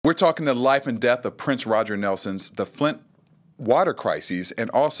We're talking the life and death of Prince Roger Nelson's The Flint water crises, and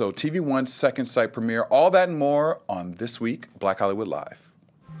also TV One's Second Sight premiere. All that and more on This Week, Black Hollywood Live.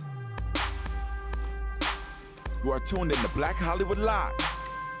 You are tuned in to Black Hollywood Live.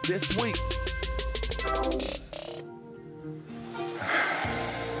 This week.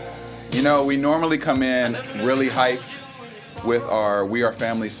 You know, we normally come in really hyped with our We Are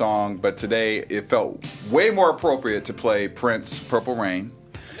Family song, but today it felt way more appropriate to play Prince, Purple Rain.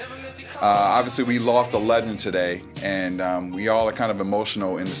 Obviously, we lost a legend today, and we all are kind of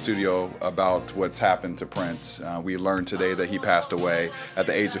emotional in the studio about what's happened to Prince. We learned today that he passed away at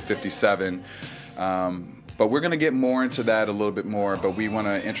the age of 57. But we're going to get more into that a little bit more, but we want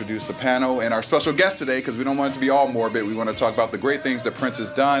to introduce the panel and our special guest today because we don't want it to be all morbid. We want to talk about the great things that Prince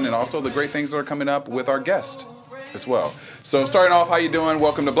has done and also the great things that are coming up with our guest as well. So starting off, how you doing?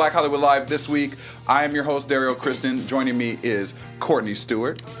 Welcome to Black Hollywood Live this week. I am your host, Dario Kristen. Joining me is Courtney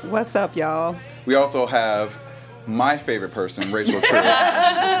Stewart. What's up, y'all? We also have my favorite person, Rachel Tripp.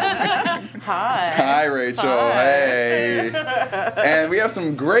 Hi, Rachel. Hi. Hey. And we have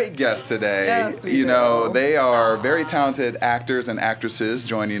some great guests today. Yes, we you know, do. they are very talented actors and actresses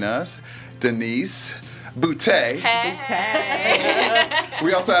joining us. Denise Boutte. Hey.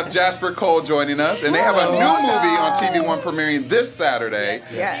 We also have Jasper Cole joining us, and they have a new movie on TV One premiering this Saturday,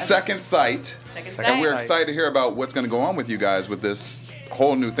 Yes. Second Sight. And we're Sight. excited to hear about what's going to go on with you guys with this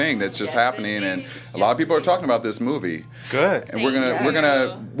whole new thing that's just happening, and a lot of people are talking about this movie. Good. And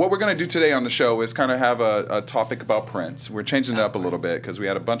what we're gonna do today on the show is kind of have a topic about Prince. We're changing it up a little bit because we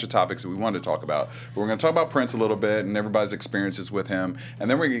had a bunch of topics that we wanted to talk about. But we're gonna talk about Prince a little bit and everybody's experiences with him,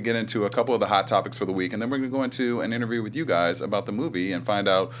 and then we're gonna get into a couple of the hot topics for the week, and then we're gonna go into an interview with you guys about the movie and find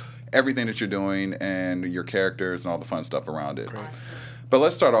out everything that you're doing and your characters and all the fun stuff around it. But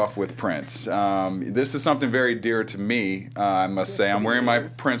let's start off with Prince. This is something very dear to me, I must say. I'm wearing my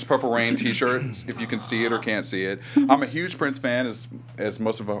Prince Purple Rain t-shirt, if you can see it or can't see it. I'm a huge Prince fan, as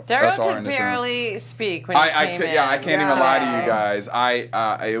most of us Daryl are could in this room. barely speak when he came in. I can't even lie to you guys.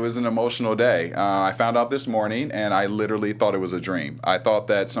 It was an emotional day. I found out this morning, and I literally thought it was a dream. I thought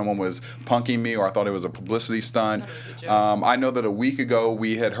that someone was punking me, or I thought it was a publicity stunt. I know that a week ago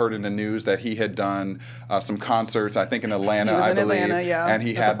we had heard in the news that he had done some concerts, I think in Atlanta, He was I in believe. Atlanta, yeah. And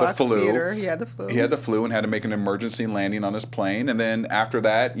he At had the Fox flu. Theater. He had the flu. He had the flu and had to make an emergency landing on his plane. And then after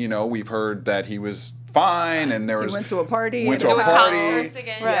that, you know, we've heard that he was fine, and there was He went to a party. Went at to a his party. house. Concerts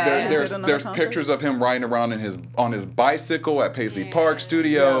again. Right. Yeah. There's Did another there's concert. pictures of him riding around on his bicycle at Paisley Park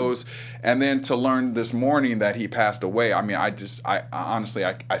Studios, and then to learn this morning that he passed away. I mean, I honestly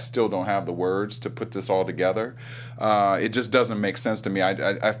still don't have the words to put this all together. It just doesn't make sense to me.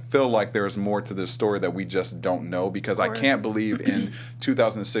 I feel like there's more to this story that we just don't know, because I can't believe in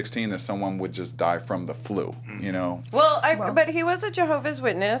 2016 that someone would just die from the flu. You know. Well, but he was a Jehovah's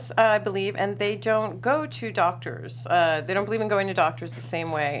Witness, I believe, and they don't go to doctors. They don't believe in going to doctors the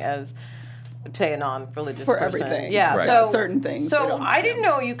same way as, say, a non-religious For person. everything. Yeah. Right. So Certain things they So don't I didn't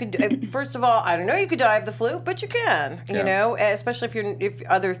know you could. First of all, I don't know you could die of the flu, but you can. Yeah. You know, especially if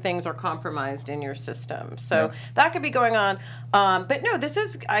other things are compromised in your system. So that could be going on. But no, this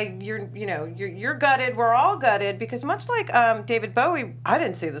is you're gutted. We're all gutted because much like David Bowie, I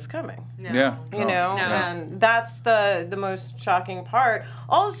didn't see this coming. Yeah. You know, and that's the most shocking part.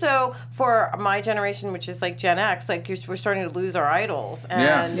 Also, for my generation, which is like Gen X, like we're starting to lose our idols.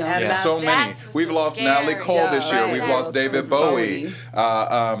 And that's, so many. That's what's We've so lost Natalie scary. Cole this year. right. We've Yeah, lost David Bowie.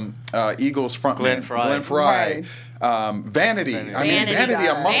 Eagles frontman Glenn Frey. Glenn Frey. Vanity. I mean, Vanity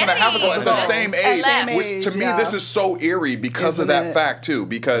a month and a half ago at the same age. Same Which to age, me, yeah. this is so eerie because Isn't of that it? fact too.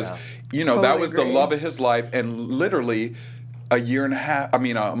 Because you know that Totally was agree. the love of his life, and literally a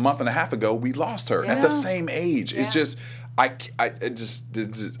month and a half ago, we lost her at the same age. It's just. I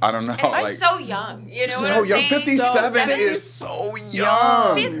don't know. I'm like so young. You know so what I'm young. saying? 57 is so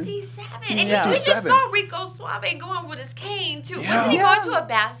young. 57. And Yeah. we just 57. saw Rico Suave going with his cane, too. Yeah. Wasn't he going to a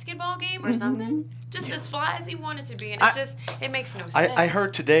basketball game or something? Just as fly as he wanted to be. And it's it makes no sense. I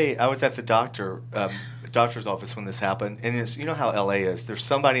heard today, I was at the doctor's office when this happened, and it's, you know how LA is. There's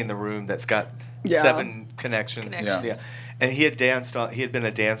somebody in the room that's got 7 connections. Yeah. And he had been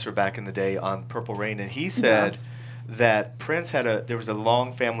a dancer back in the day on Purple Rain, and he said that Prince there was a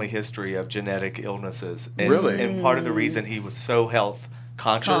long family history of genetic illnesses. And, Really? And part of the reason he was so health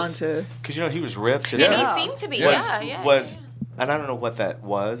conscious, because he was ripped. And Yeah. he seemed to be, was, yeah. and I don't know what that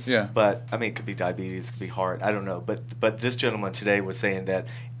was. Yeah. But I mean, it could be diabetes, it could be heart. I don't know. But this gentleman today was saying that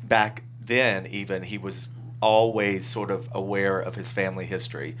back then, even he was always sort of aware of his family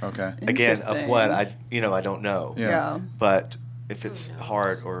history. Okay. Again, of Interesting. what I don't know. Yeah. But if it's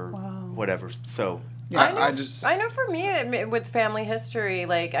heart or Wow. whatever, so I know for me, with family history,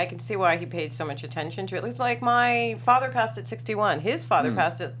 like, I can see why he paid so much attention to it. At least, like, my father passed at 61. His father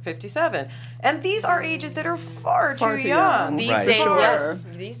passed at 57. And these are ages that are far too young. These Right. days, Sure. yes.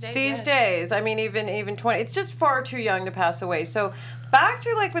 These days, These yes. days, I mean, even 20, it's just far too young to pass away. So back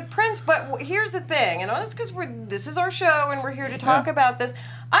to, like, with Prince, but here's the thing, and it's because this is our show and we're here to talk about this.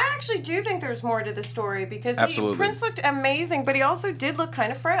 I actually do think there's more to the story because Absolutely. Prince looked amazing, but he also did look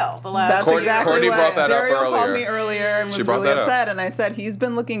kind of frail the last That's Courtney- exactly Courtney what brought that up Dario called earlier. me earlier and She was brought really that up. upset. And I said he's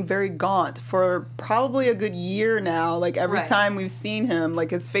been looking very gaunt for probably a good year now. Like every Right. time we've seen him,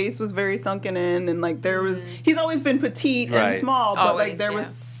 like his face was very sunken in, and like there was he's always been petite Right. and small, but like Always, there yeah.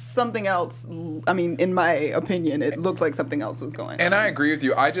 was something else. I mean, in my opinion, it looked like something else was going on. And I agree with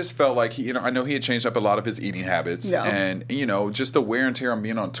you. I just felt like I know he had changed up a lot of his eating habits, Yeah. and just the wear and tear on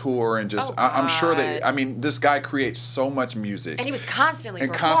being on tour, and just Oh, I'm sure that God. this guy creates so much music, And he was constantly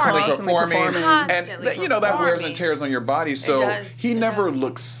and performing. constantly Constantly performing, performing. Constantly and that wears and performing. tears on your body. So does. he It never does.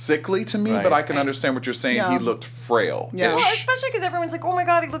 looked sickly to me, Right. but I can Right. understand what you're saying. Yeah. He looked frail. Yeah. Well, especially because everyone's like, "Oh my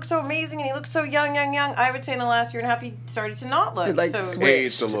God, he looks so amazing and he looks so young." I would say in the last year and a half, he started to not look It like so switched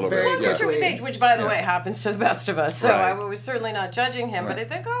Aged a little bit, very closer yeah. to his age, which, by the way, happens to the best of us. So Right. I was certainly not judging him, but I Right.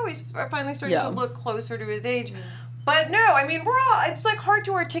 think, he's finally starting Yeah. to look closer to his age. But no, I mean, it's like hard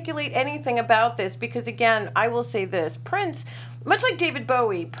to articulate anything about this because, again, I will say this: Prince, much like David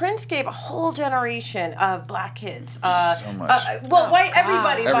Bowie, Prince gave a whole generation of black kids. So much. White, God.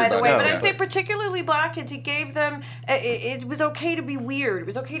 everybody, by the Everybody, way. But yeah. I say particularly black kids. He gave them. It was okay to be weird. It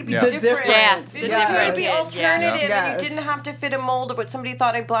was okay to be Yeah. The different. difference. It was Yes. okay to be Yeah. alternative, Yeah. and you didn't have to fit a mold of what somebody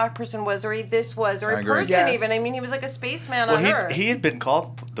thought a black person was, or a this was, or I a agree. person Yes. even. I mean, he was like a spaceman Well, on Earth. he had been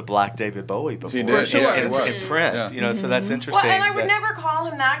called the Black David Bowie before. He did. For sure. In, He was. in print, Yeah. so that's interesting. well, and I would that- never call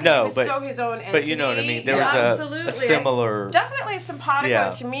him that because No, he was but- so his own entity. but you know what I mean. There was Absolutely. a similar. Definitely simpatico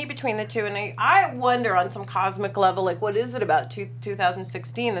Yeah. to me between the two, and I wonder on some cosmic level, like, what is it about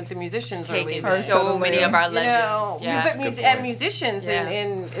 2016 that the musicians are Taking leaving? Or so suddenly, many of our You legends. know, yeah. but Good and point. musicians, Yeah.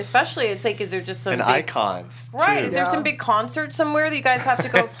 in especially, it's like, is there just some and big, icons. right? Too. Is there Yeah. some big concert somewhere that you guys have to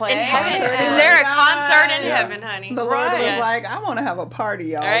go play? in heaven. Concert. Is there a Yeah. concert in Yeah. heaven, honey? The Lord Right. was like, I want to have a party,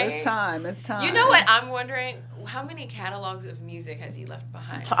 y'all. Right? It's time. It's time. You know what? I'm wondering how many catalogs of music has he left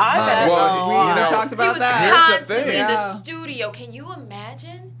behind? I bet. Well, we you know, talked He about was that. Here's the constantly in thing. the Yeah. studio. Can you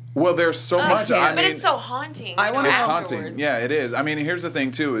imagine? Well, there's so much. I can't. But mean, it's so haunting. I you know, wanna- it's afterwards. haunting. Yeah, it is. I mean, here's the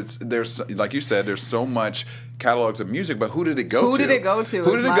thing too. There's like you said, there's so much catalogs of music, but who did it go to? Who did it go to Who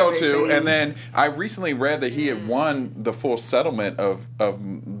is did it my go big to? thing. And then I recently read that he had won the full settlement of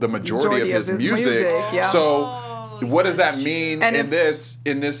the majority of his music. yeah. So Oh, what does that that's mean And in if-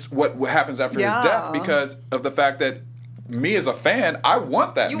 this what happens after Yeah. his death? Because of the fact that me as a fan, I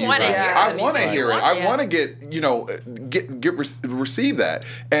want that You music. wanna hear I the want to music. hear it. You I want it. want to receive that.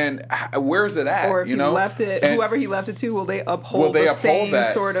 And where is it at? Or if you he know, left it, And- whoever he left it to, will they uphold Will they the uphold same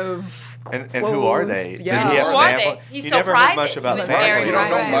that? sort of And who are clothes? they? Yeah. Did he have Who a are family? they? He's you so never private. heard much about He the was Right, very family. you don't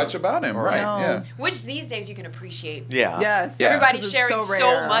know private. much about him, right? No. Yeah. Which these days you can appreciate. Yeah. Yes. Yeah. Everybody's It's sharing so so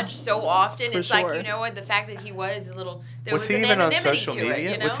rare. much so often. For It's like, sure. you know what, the fact that he was a little, there Was was, he an even on anonymity social to media?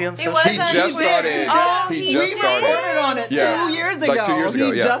 it, you know? Was he on He social was He on just Twitter. started. Oh, he he just did? started. Reported on it Yeah. 2 years ago. Like 2 years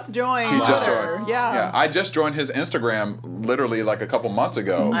ago, He yeah. just joined. He just Twitter. joined. Yeah. Yeah, I just joined his Instagram literally like a couple months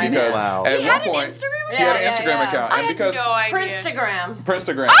ago I know. because Wow. at He one had an point Instagram he had an Yeah, Instagram yeah, yeah. account, I and had because no idea. Prinstagram.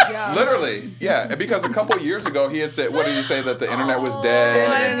 Instagram, Yeah. literally, yeah, and because a couple of years ago he had said, what did he say, that the internet was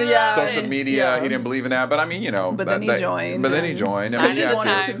dead, and yeah. social media, Yeah. he didn't believe in that, but I mean, you know, But then he joined, But then he and- joined, Sign and of you the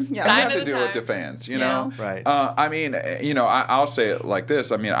have to, times. Yeah. you Sign have of to the deal with the times. fans, you know. Right. I mean, you know, I'll say it like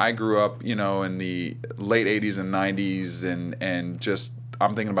this. I mean, I grew up, you know, in the late '80s and '90s, and just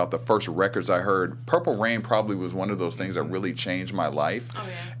I'm thinking about the first records I heard. Purple Rain probably was one of those things that really changed my life. Oh,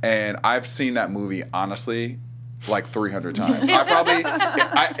 yeah. And I've seen that movie honestly like 300 times. I probably,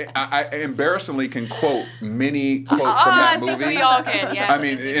 I embarrassingly can quote many quotes from I that think movie. we all can, yeah. I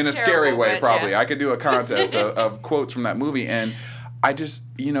mean, in a It's scary terrible, way, but probably. yeah. I could do a contest of quotes from that movie, and I just,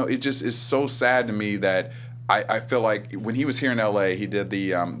 you know, it just is so sad to me that I feel like when he was here in LA, he did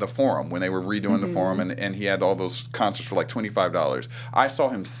the Forum when they were redoing the Forum, and he had all those concerts for like $25. I saw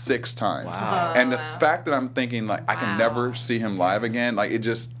him 6 times, Wow. and the fact that I'm thinking like I can never see him live again, like it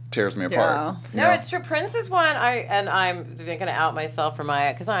just tears me apart. Yeah. you No, know? it's true. Prince is one. I'm going to out myself for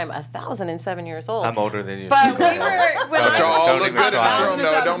my, because I'm 1,007 years old. I'm older than you. But we were when But I y'all all Don't look even good in this try. room,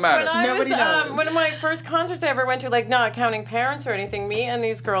 though. It don't matter. When I Nobody was, knows. one of my first concerts I ever went to, like not counting parents or anything, me and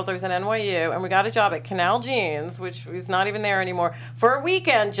these girls, I was in NYU, and we got a job at Canal Jeans, which is not even there anymore, for a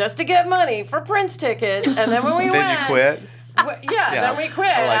weekend just to get money for Prince tickets. And then when we Then went, you quit. Then we quit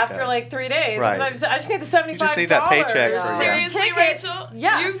I like after that. like 3 days. Right. Because I just need the $75. You just need that paycheck for Seriously, Ticket. Rachel?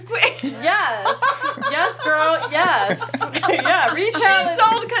 Yes. You quit. Yes. Yes, girl. Yes. Yeah. Retail. She is-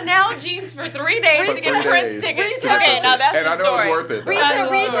 sold canal jeans for 3 days For to 3 get Prince days. tickets. Retail. Okay, now that's and the I know story. it's worth it.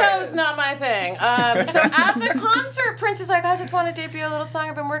 Retail is not my thing. So at the concert, Prince is like, I just want to debut a little song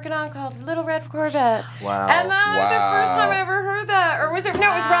I've been working on called Little Red Corvette. Wow. And that was the first time Wow. I ever heard that. Or was it?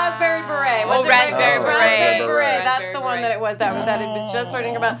 No, it was Raspberry Beret. Was Oh, it Raspberry Raspberry Beret. Beret. That's Raspberry the one Beret. that it was. That it was just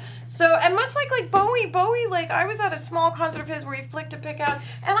starting to come out. So, and much like Bowie, like I was at a small concert of his where he flicked a pick out,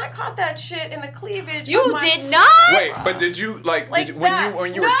 and I caught that shit in the cleavage. You of my- did not? Wait, but did you Like that.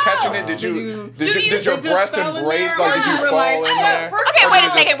 when you were No. catching it? Did your just breasts fell in embrace? there, Like, or did you you were fall like, in oh, there? Okay, Or wait did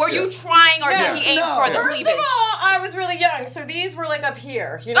a you second. Were just- you trying or Yeah. did he aim No. for the First cleavage? of all, I was really young, so these were like up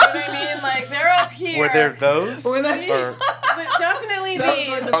here. You know what I mean? Like they're up here. Were there those? Were there- Or- Definitely Those these.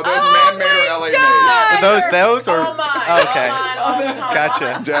 were the- Are those Oh man-made or my LA God. made? Were those or? All mine. Okay. All mine, all the time.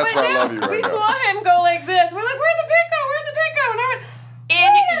 Gotcha. Jasper, But I no, love you right we now. saw him go like this. We're like, where'd the pick go? Where'd the pick go? And I went,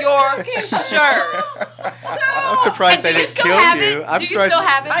 In your shirt. I'm surprised And they do you didn't still kill have you. it? I'm Do you surprised. still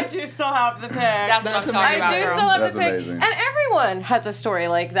have it? I do still have the pick. That's what I'm talking I about, do girl. still have That's the pick. amazing. And everyone has a story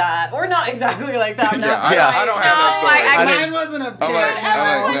like that. Or not exactly like that. Yeah, not I Yeah. don't have that No, story. I didn't- Mine wasn't a I'm like, pig. no, I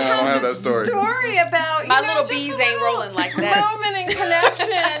Everyone don't have that has a story. story about My you know, little just bees a ain't little rolling like that. moment in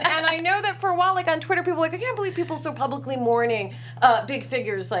connection. And I know that for a while, like on Twitter, people were like, I can't believe people so publicly mourning big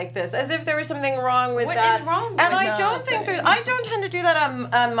figures like this, as if there was something wrong with What that. is wrong And with I don't think there's. I don't tend to do that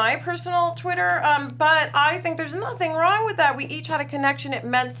on my personal Twitter, but I think there's nothing wrong with that. We each had a connection. It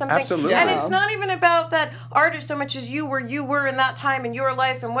meant something. Absolutely. And Yeah. it's not even about that artist so much as you were in that time in your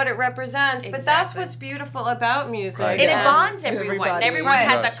life and what it represents. But that's Exactly. what's beautiful about music. Right. And it Yeah. bonds everyone. Everybody. Everyone Right.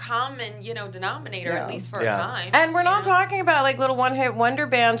 has Yes. a common, denominator, Yeah. at least for Yeah. a time. And we're not you know? talking about like little one-hit wonder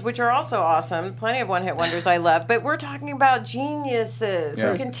bands, which are also awesome. Plenty of one-hit wonders I love. But we're talking about geniuses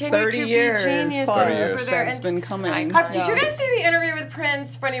Yeah. who continue 30 to years be geniuses plus 30 years. for their that's been coming. Did you guys see the interview with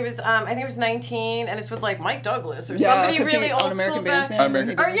Prince when he was, I think he was 19, and it's with like Mike Douglas or Yeah, somebody 'cause really he, old on American school back. Bandstand.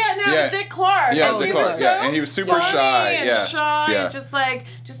 American- Or yeah, no, it Yeah. was Dick Clark. Yeah, and Dick he Clark, was yeah, so and he was super funny shy, and yeah, shy, yeah. and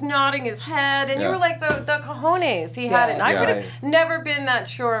just nodding his head, and you Yeah. were like the cojones he had, Yeah. and I Yeah. would have never been that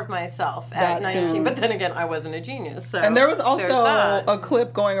sure of myself at That 19. soon. But then again, I wasn't a genius. So And there was there's also that. a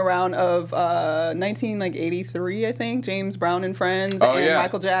clip going around of 1983, I think, James Brown and Friends, Oh, and yeah.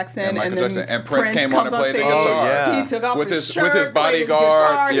 Michael Jackson, And Michael and then Jackson. And Prince came on comes and played the stage. guitar. Oh, yeah. He took off With his his- shirt, with his played his bodyguard,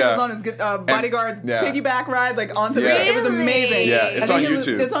 guitar, yeah. He was on his bodyguard's yeah. piggyback ride, like onto Yeah. the. It was amazing. Yeah, I it's think on it was-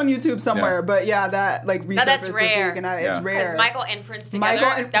 YouTube. It's on YouTube somewhere, Yeah. but yeah, that like resurfaced that's this rare. week, and Yeah. it's Because rare. Michael and Prince together, Michael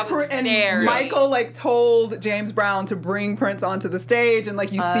and, that was and very... Michael like told James Brown to bring Prince onto the stage, and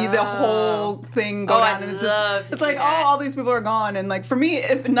like you see the whole thing go Oh, down, I'd and it's love just to it's see like that. all these people are gone, and like for me,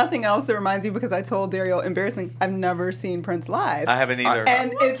 if nothing else, it reminds you because I told Dario, embarrassing, I've never seen Prince live. I haven't either.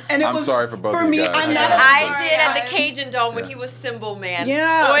 and it I'm was sorry for both for of you me. guys. I'm not. I sorry, did at the guys. Cajun Dome when Yeah. he was Cymbal Man.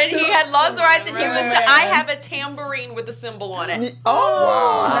 Yeah, When he had lost the rights and he was, Cymbal Man. I have a tambourine with a cymbal on it. Oh,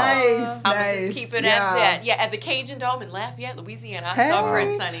 Wow. nice, I'm nice. gonna just keep it yeah. at that. Yeah, at the Cajun Dome in Lafayette, Louisiana. I Hey. saw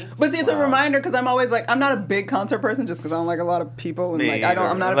Prince, honey. But see, it's a reminder because I'm always like, I'm not a big concert person just because I don't like a lot of people and Me like I don't.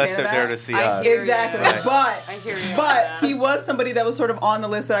 either, I'm not unless a fan they're of there that. to see I us. hear Exactly, Right. but I hear you on but that. he was somebody that was sort of on the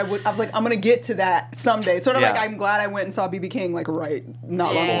list that I was like, I'm gonna get to that someday. Sort of Yeah. like I'm glad I went and saw BB King like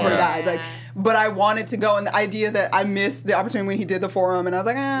not long Yeah. before he Yeah. died. Like, but I wanted to go, and the idea that I missed the opportunity when he did the Forum, and I was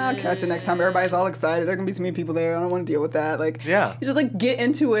like, I'll catch it next time. Everybody's all excited. There are gonna be so many people there. I don't want to deal with that. Like, Yeah. you just like get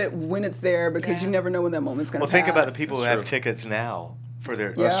into it when it's there because Yeah. you never know when that moment's gonna. Well, think about the pass. people who That's have true. tickets now for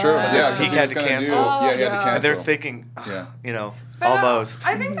their. That's Yeah. true. Yeah, He because he had was to going to do. cancel. Yeah, he had to Yeah. cancel. And they're thinking, Yeah. But no, almost.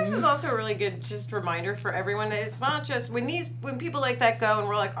 I think this is also a really good just reminder for everyone that it's not just when people like that go and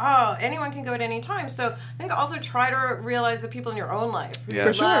we're like, oh, anyone can go at any time. So I think also try to realize the people in your own life who Yeah. you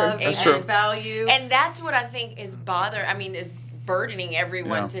For sure. love That's and true. value. And that's what I think is is burdening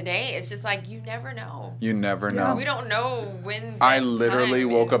everyone Yeah. today. It's just like, you never know. You never know. We don't know when I that literally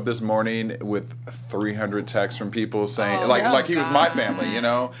time woke is. up this morning with 300 texts from people saying, Oh, like he was my God. family,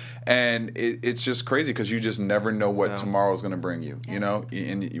 and it's just crazy because you just never know what tomorrow's going to bring you,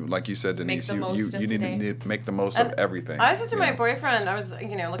 and like you said, Denise, the you most of need today. to make the most of everything. I said to my you know? boyfriend, I was,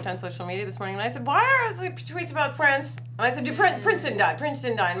 looked on social media this morning, and I said, why are there tweets about Prince? And I said, Prince didn't die. Prince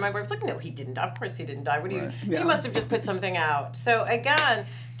didn't die. And my boyfriend was like, no, he didn't die. Of course he didn't die. What do you? Right. Yeah. He must have just put something out. So again,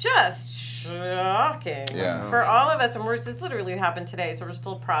 just shocking Yeah. for all of us. And it's literally happened today, so we're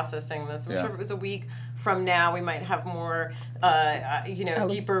still processing this. I'm Yeah. sure if it was a week from now, we might have more,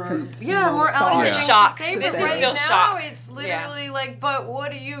 deeper, Eloquent, more more eloquent thought. things to Shock. say. This But is right still now, shock. it's literally like, but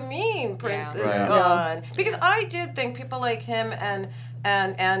what do you mean, Prince Yeah. is Right. gone? Because I did think people like him and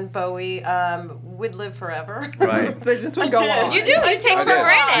and Bowie would live forever. Right. They just would go on. You do. You take I it for did.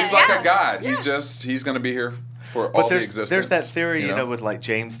 granted. He's like yeah. a god. He's going to be here for all the existence. There's that theory, you know? with like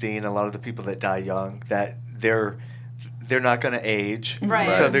James Dean, a lot of the people that die young, that they're not going to age, Right.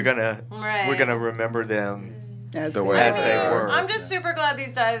 so they're gonna Right. we're gonna remember them. As The they way As are. they were. I'm just super glad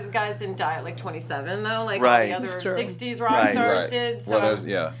these guys didn't die at like 27 though, like Right. all the It's other true. 60s rock Right. stars Right. did. So Well,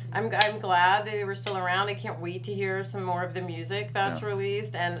 there's I'm glad they were still around. I can't wait to hear some more of the music that's Yeah.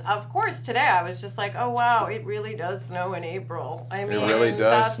 released. And of course, today I was just like, oh wow, it really does snow in April. I mean, It really does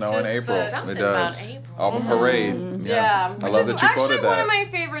that's snow in just April. the- Something It does. about April. Off a parade. Yeah, I which love is that you actually quoted one that. of my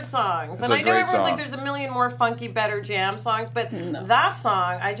favorite songs. It's And a I know great everyone's song. like, there's a million more funky, better jam songs, but that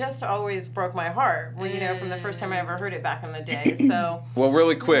song, I just always broke my heart. Well, from the first time I ever heard it back in the day. So Well,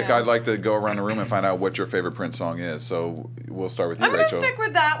 really quick, Yeah. I'd like to go around the room and find out what your favorite Prince song is. So we'll start with you, I'm gonna Rachel. stick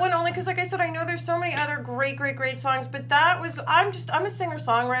with that one only because, like I said, I know there's so many other great songs, but that was I'm a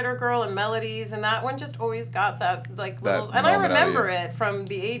singer-songwriter girl and melodies, and that one just always got that little. And I moment out of remember you. it from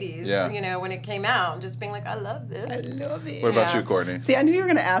the '80s, Yeah. when it came out, and just being like, I love I this. love it. What about Yeah. you, Courtney? See, I knew you were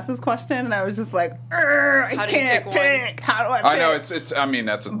gonna ask this question, and I was just like, I How do you can't pick one? pick. How do I pick? I know it's. I mean,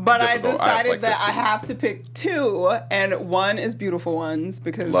 that's. But I difficult. decided have like that I 15. have to pick two, and one is "Beautiful Ones"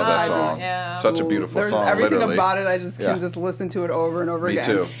 because Love that I song. just Yeah. Such a beautiful there's song. everything literally. about it. I just Yeah. can just listen to it over and over Me again.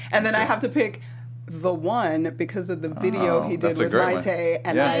 too. And Me then I too. have to pick the one because of the video Oh, he did that's a with great one. Maite,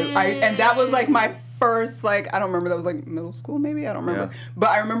 and Yeah. I and that was like my first I don't remember, that was like middle school maybe, I don't remember, Yeah. but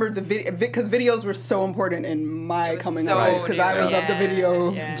I remember the video because videos were so important in my It was coming so of age because I was needed. of the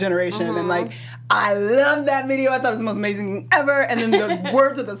video Yeah. generation and I love that video. I thought it was the most amazing thing ever. And then the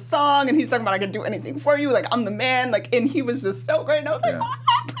words of the song, and he's talking about I can do anything for you, like I'm the man, and he was just so great. And I was like, Yeah.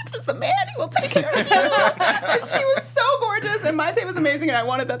 oh, Prince is the man. He will take care of you. And she was so gorgeous, and Maite was amazing, and I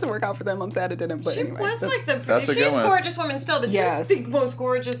wanted that to work out for them. I'm sad it didn't, but She anyway. was that's- like the That's a she's good a one. gorgeous woman still, but Yes. she's the most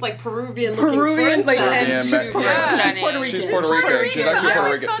gorgeous Peruvian, Peruvian like, looking and Yeah, she's, man. Puerto, Yeah. she's Puerto Rican. She's Puerto Rican. She's actually I Puerto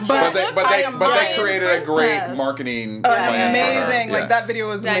always Rican. thought she But looked they like a Mayan created a great princess. marketing plan for her. Amazing. Yeah. Like that video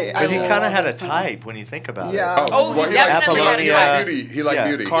was That- amazing. But But he I kind of had a that song. type when you think about Yeah. it. Oh, well, he he definitely liked had a beauty. type. He liked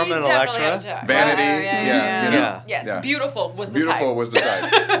beauty. Carmen He definitely had a Electra. type. Vanity. Yeah. You know. Yeah. Yes, Yeah. beautiful was the Beautiful type. was the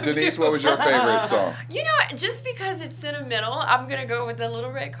type. Denise, what was your favorite song? You know, just because it's sentimental, I'm gonna go with the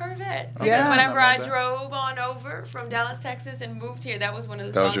Little Red Corvette. Because Yeah. whenever I I love that. drove on over from Dallas, Texas, and moved here, that was one of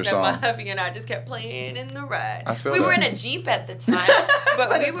the That was songs your that song. my hubby and I just kept playing in the ride. I feel we were that. in a Jeep at the time, but,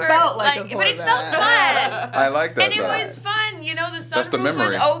 But we it were felt like a but it felt Corvette. fun. I like that. And it though. was fun, the That's the sunroof was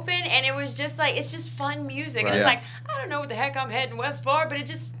memory. open, and it was just like it's just fun music, Right. and it's Yeah. like I don't know what the heck I'm heading west for, but it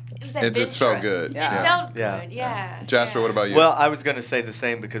was that It just felt good. It Yeah. felt Yeah. good, yeah. Jasper, yeah. what about you? Well, I was going to say the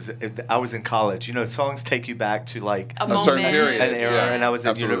same because I was in college. Songs take you back to like A a certain moment. period. an era, Yeah. and I was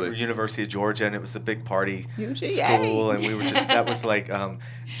at Absolutely. University of Georgia, and it was a big party UGA. school, and we were just that was like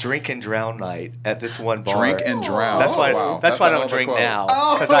drink and drown night at this one bar. Drink and drown. That's why. Wow. That's why I a don't hell of a drink quote. now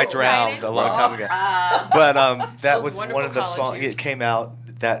Oh, because I drowned a long time ago. But that Those was one wonderful of the college songs. years. It came out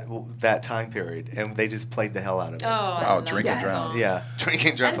that time period, and they just played the hell out of it. Oh, I Wow, love drink that and drown. song. Yeah, drink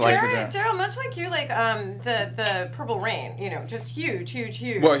and drown And for like Daryl, much like you, the Purple Rain, just huge.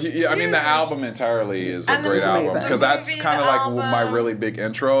 Well, I mean, the Huge. album entirely is a And the great movie- album amazing. because The that's movie, kind of the like my album. really big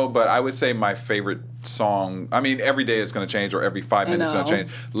intro. But I would say my favorite song. I mean, every day it's going to change, or every 5 minutes it's going to know.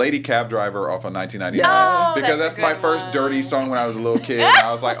 change. Lady Cab Driver off of 1999 Oh, because that's that's a my good first one. dirty song when I was a little kid. And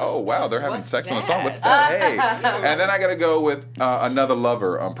I was like, oh wow, they're having What's sex on the song. that? What's that? Hey, and then I got to go with Another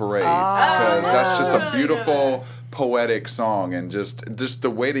Lover on Parade because that's just a wow. beautiful poetic song, and just the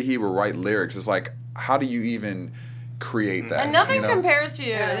way that he would write lyrics is like, how do you even create that? And Nothing you know? Compares to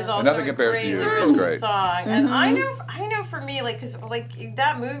You is also Nothing a Compares to great You little is great. song. And I know for me, because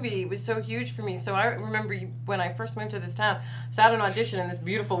that movie was so huge for me. So I remember when I first moved to this town, I was at an audition, and this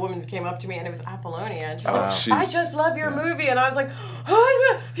beautiful woman came up to me, and it was Apollonia, and she was Oh, like, she's- "I just love your movie," and I was like,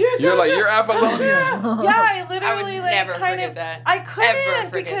 "Oh, You're like, you're Apollonia. Yeah, I literally I would never kind forget of that. I Ever couldn't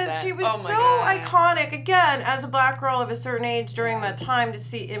forget because that. she was Oh my so God. iconic. Again, as a black girl of a certain age during that time, to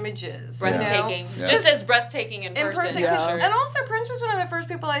see images, Breathtaking. Yeah. Just as breathtaking in in person. person. Yeah. 'Cause- And also, Prince was one of the first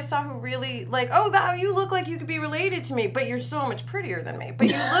people I saw who really you look like you could be related to me, but you're so much prettier than me. But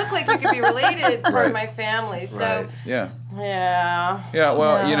you look like you could be related part Right. of my family. So Right. Yeah. yeah. Yeah,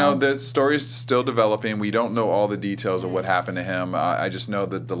 well, Yeah. the story's still developing. We don't know all the details of what happened to him. I just know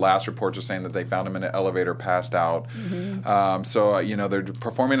that the last reports are saying that they found him in an elevator, passed out. They're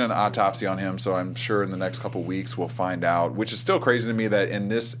performing an autopsy on him, so I'm sure in the next couple weeks we'll find out, which is still crazy to me that in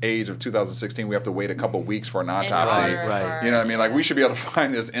this age of 2016 we have to wait a couple weeks for an autopsy. Right. You know what I mean? Like, we should be able to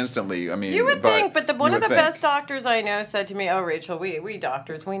find this instantly. I mean, You would think, but one you of the would think. best doctors I know said to me, "Oh, Rachel, we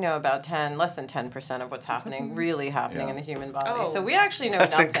doctors, we know about less than 10% of what's happening, really happening Yeah. in the human body. Oh. So we actually know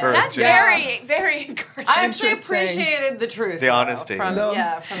That's nothing. encouraging. That's very encouraging. I actually Interesting. appreciated the truth. The though, honesty. From,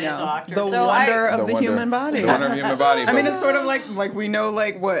 The- from the doctor. The So wonder I, of the human body. The wonder of the human body. I mean, but- it's sort of like we know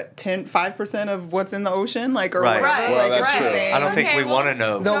like what 5% of what's in the ocean, like or Right. whatever. Right. Like, Well, it's that's the true. same. I don't think Okay, we well, want to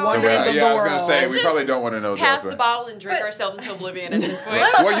know. the Go wonders ahead. of yeah, the I was world. gonna say we Just probably don't want to know, Pass Jasper. the bottle and drink ourselves into oblivion at this point.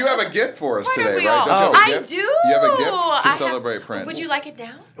 Well, you have a gift for us Why don't today, we right? all? Don't you have a I gift? do. You have a gift to I have- celebrate Prince. Would you like it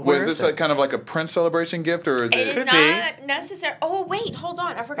now? Was is this it? kind of like a Prince celebration gift, or is It it? is Could not necessary. Oh wait, hold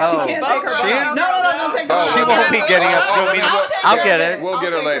on. I forgot. Oh. She can't take her She- bottle. No, don't take the Oh. bottle. She won't be getting up. Oh, I mean, I'll take I'll care get of it. it. We'll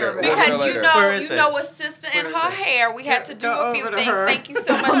get her I'll take later. care of it. We'll get her Because later. Where is you it? know, a sister in her hair, we had to do Go a few over to things. her. Thank you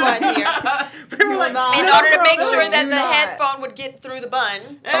so much, my dear. we were like, not. In No, order to make bro, sure do that the not. headphone would get through the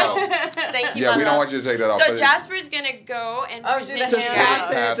bun. Oh. Thank you, Yeah, my we don't love. want you to take that off. So but Jasper's gonna go and Oh, do present the you hand.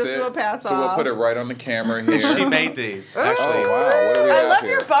 guys. Pass it. Just do a pass So we'll off. put it right on the camera here. She made these. Oh Actually, wow, what do we I have love here?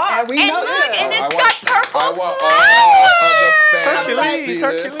 your box. And we And know look, that. and I it's want- got purple I want flowers. all of the fans to Hercules, see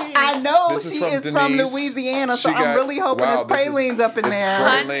Hercules. this. I know This is she from is from Denise. Louisiana, so She I'm got- really hoping wow, it's this is- pralines up in it's there.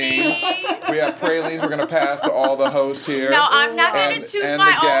 pralines. We have pralines. We're gonna pass to all the hosts here. No, I'm not gonna And- toot and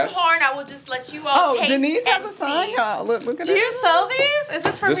my the own guests. horn. I will just let you all Oh, taste Denise and has a sign. see. Y'all, look at Do it. you sell these? Is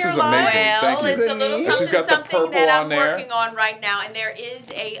this from This your is line? amazing. Thank Well, you. it's a little And she's something, got the something purple that I'm on there. working on right now, and there is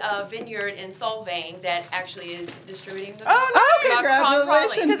a vineyard in Solvang that actually is distributing the. Oh, Oh, nice.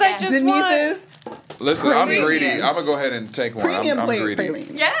 congratulations. Because I just Denise's Listen, I'm Premium. greedy. I'm gonna go ahead and take one. premium I'm plate greedy.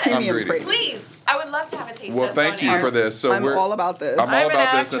 pralines. Yes. I'm Premium greedy. pralines. Please, I would love to have a taste Well, test thank on you air. for this. So I'm we're all about this. I'm all I'm an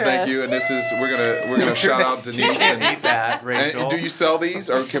about this, and thank you. And actress. this is we're gonna shout out Denise. Need that, Rachel. And do you sell these,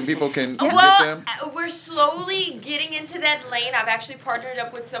 or can people get Well, them? we're slowly getting into that lane. I've actually partnered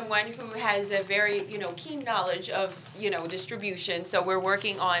up with someone who has a very, keen knowledge of, distribution. So we're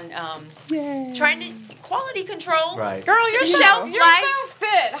working on trying to quality control. Right. Girl, you're Shelf you're life. so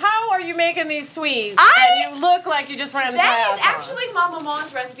fit. How are you making these sweets? I- And you look like you just ran the That is triathlon. actually Mama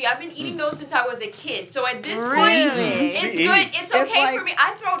Mom's recipe. I've been eating those since I was a kid. So at this point, Really? it's She good. eats. It's It's okay like- for me.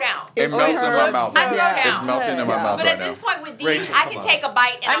 I throw down. It It's melts in my herbs. mouth. I throw Yeah. It's down. melting in my Yeah. mouth But right at now. this point with these, Rachel, I come can on. take a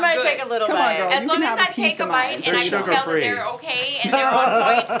bite and I I'm might good. take a little Come on, bite. girl. As You long can as have I a piece take a of bite mine. and They're I can tell that sugar-free. they're okay and they're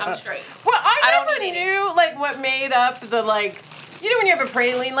on point, I'm straight. Well, I I don't never need any. knew what made up the when you have a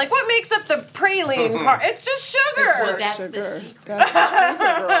praline, what makes up the praline part? It's just sugar. Well, that's the Sugar. secret. That's the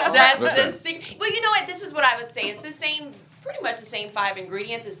secret, girl. That's Listen. the secret. Well, you know what? This is what I would say. It's the same, pretty much the same 5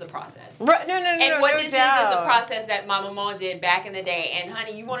 ingredients. It's the process. Right, no, And what no this is the doubt. process that Mama Mom did back in the day. And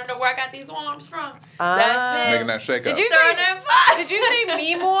honey, you want to know where I got these arms from? Ah. That's it. Making that shake up. Did you Stirring say? that fire. Did you say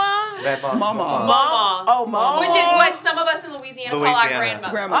Mimoa? Red Mama. Mama. Mama. Oh, mama. Which is what some of us in Louisiana call our Louisiana.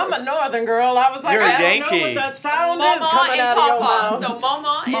 grandmother. Grandma. I'm a northern girl. I was like, You're a I don't know Yankee. what that sound is Mama coming and out of your Papa. mouth. So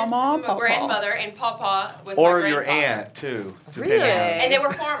Mama is Mama, my Papa. grandmother and Papa was my Or grandfather. your aunt too. depending Really? on- And they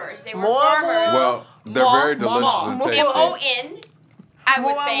were farmers. They were More, farmers. Well, they're Mo- very delicious Mama. and tasty. M-O-N. I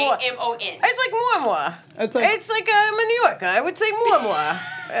would More, say more. M-O-N. It's like muamua. It's like- It's like manioc. I would say muamua.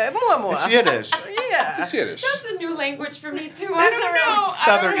 Muamua. It's Yiddish. Yeah. Yiddish. That's a new language for me too. I don't know.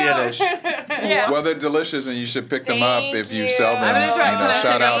 Southern I don't know. Yiddish. Yeah. Well, they're delicious, and you should pick them Thank up if you you. sell them. I'm gonna try- You can know, I shout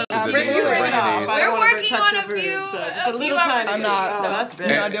check out out- to I'll Denise bring for you bringing right now. these. I We're don't wanna working touch on your a food, few. so just a a few little tiny opportunities, I'm not. so- That's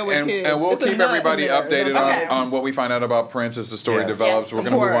been I deal with And, kids. and we'll It's a keep nut everybody in there. updated That's on what we find out about Prince as the story Yes. develops. Yes, We're of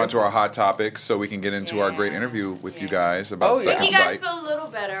going to move on course. to our hot topics so we can get into our great interview with you guys about Oh, yeah. Make Second you guys Sight. feel a little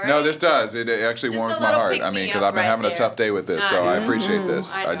better, right? No, this does. It actually Just warms a my little heart. pick I mean, me because up I've been right having a there. tough day with this, so I appreciate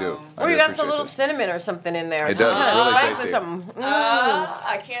this. I I do. know. I Well, do you got some appreciate little this. cinnamon or something in there. It does. It's really Spice or tasty. something.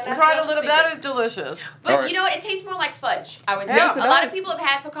 I cannot. Tried tell a little. the That secret. is delicious. But Alright. you know what? It tastes more like fudge. I would say. Yes, a it lot of does. people have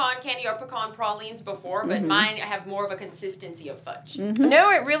had pecan candy or pecan pralines before, but mine have more of a consistency of fudge.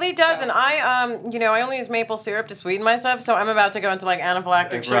 No, it really does. So- And I only use maple syrup to sweeten my stuff, so I'm about to go into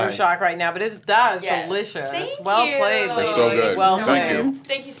anaphylactic sugar Right. shock right now. But it does Yes. delicious. Thank Well you. played, They're lady. so good. Well Thank played. you.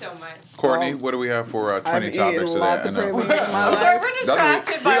 Thank you so much. Courtney, what do we have for I've trending eaten topics today? lots I of know. pralines in my I'm sorry, life. we're That's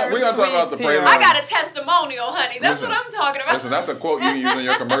distracted what- by we our gotta talk about the sweets here. pralines. I got a testimonial, honey. That's Listen. what I'm talking about. Listen, that's a quote you use in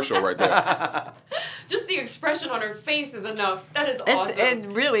your commercial right there. Just the expression on her face is enough. That is It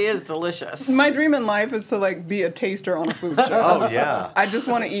awesome. really is delicious. My dream in life is to be a taster on a food show. Oh yeah. I just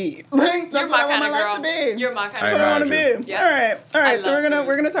want to eat. You're That's my what I want kind my of life girl. to be. You're my kind I of That's what I want to imagine. be. Yeah. All right. I So love food.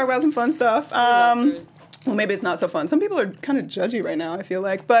 we're gonna talk about some fun stuff. love food. Well, maybe it's not so fun. Some people are kind of judgy right now. I feel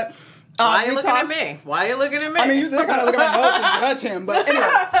like, but Why are you we looking at talked- me? Why are you looking at me? I mean, you did kind of look at my notes and judge him, but anyway.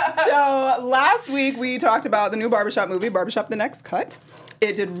 So last week we talked about the new Barbershop movie, Barbershop: The Next Cut.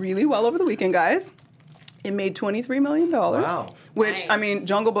 It did really well over the weekend, guys. It made $23 million. Wow. Which, Nice. I mean,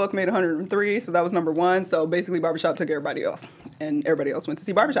 Jungle Book made 103, so that was number one. So basically, Barbershop took everybody else, and everybody else went to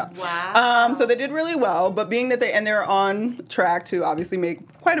see Barbershop. Wow. So they did really well, but being that they're on track to obviously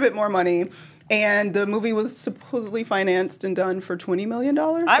make quite a bit more money, And the movie was supposedly financed and done for $20 million. So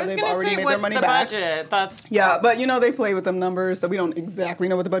I was they've going to already say, made what's their money the back. budget? That's Yeah, but they play with them numbers, so we don't exactly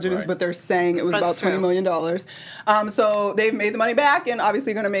know what the budget is, Right. but they're saying it was That's about $20 true. million. So they've made the money back and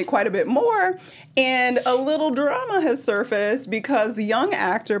obviously going to make quite a bit more. And a little drama has surfaced because the young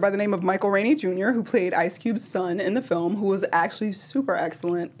actor by the name of Michael Rainey Jr., who played Ice Cube's son in the film, who was actually super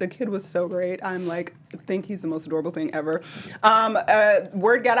excellent. The kid was so great. I think he's the most adorable thing ever.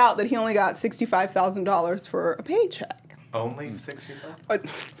 Word got out that he only got $65,000 for a paycheck. Only 65?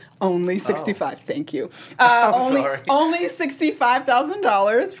 Only 65. Thank you. sorry. Only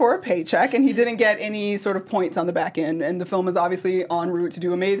 $65,000 for a paycheck, and he didn't get any sort of points on the back end. And the film is obviously en route to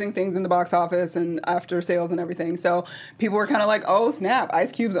do amazing things in the box office and after sales and everything. So people were kind of like, "Oh snap!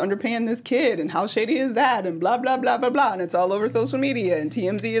 Ice Cube's underpaying this kid, and how shady is that?" And blah blah blah blah blah. And it's all over social media. And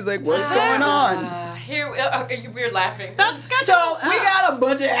TMZ is like, "What's going on?" We're laughing. That's schedule So we F. got a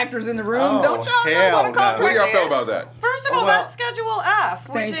bunch of actors in the room. Oh, Don't y'all know hell what a no. contract What do y'all is? feel about that? First of all, Well, that's Schedule F,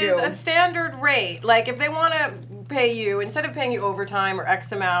 which Thank is you. a standard rate. Like, if they want to pay you, instead of paying you overtime or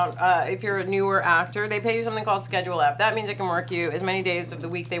X amount, if you're a newer actor, they pay you something called Schedule F. That means they can work you as many days of the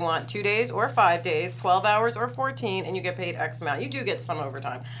week they want, 2 days or 5 days, 12 hours or 14, and you get paid X amount. You do get some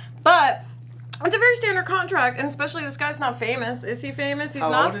overtime. But it's a very standard contract, and especially this guy's not famous. Is he famous? He's How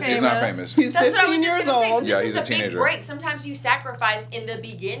not old is he? famous. He's not famous. He's That's what I 15 was just years gonna say. old. Yeah, This he's is a a big teenager. break. Sometimes you sacrifice in the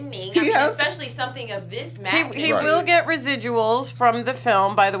beginning. He has- Especially something of this He magnitude. Right. will get residuals from the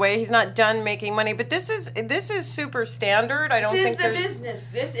film. By the way, he's not done making money, but this is super standard. I don't This is think the there's business.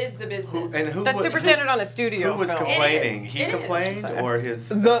 This is the business. that's super standard on a studio Who was film. complaining? It is. He It is. complained, or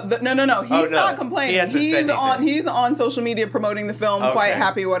his? No. He's Oh, no. not He complaining. hasn't said anything. He's on social media promoting the film, quite Okay.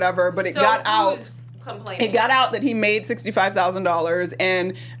 happy, whatever. But it So got out. who's complaining? It got out that he made $65,000,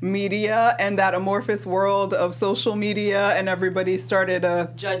 and media and that amorphous world of social media and everybody started a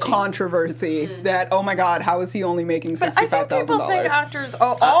Judging. controversy that, oh my God, how is he only making But I think $65,000? people think actors,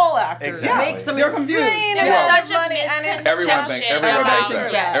 all actors, Exactly. make some They're confused. insane There's amount such of a money, and it's Everyone Everyone thinks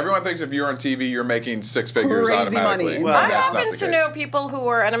about that. it. Everyone thinks if you're on TV, you're making six figures Crazy automatically. money. Well, I that's That's not happen the to case. know people who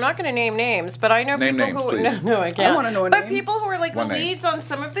are, and I'm not going to name names, but I know Name people names, who please. no, I can't. I wanna know a but name. people who are like One the name. leads on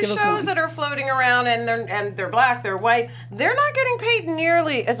some of the Give us shows one. that are floating around, and they're black, they're white. They're not getting paid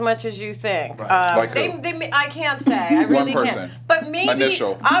nearly as much as you think. Right. Like who? I can't say. I really person. can't. But maybe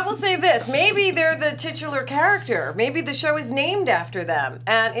Initial. I will say this: maybe they're the titular character. Maybe the show is named after them.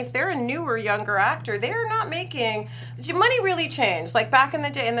 And if they're a newer, younger actor, they're not making. Money really changed. Like back in the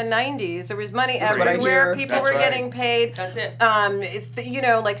day, in the '90s, there was money what I everywhere. hear. People That's were right. getting paid. That's it. It's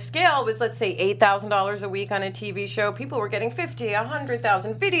like Scale was, let's say, $8,000 a week on a TV show. People were getting 50,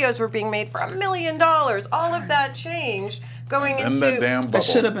 100,000. Videos were being made for $1 million. All of that changed going In into. that damn bubble. That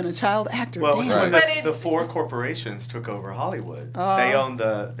should have been a child actor. Well, it's Damn. when But the it's- four corporations took over Hollywood. They own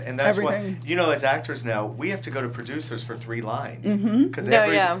and that's everything. what as actors now we have to go to producers for 3 lines Mm-hmm. because No,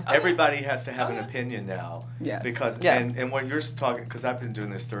 yeah. everybody has to have an opinion now. Yes. Because Yeah. and what you're talking because I've been doing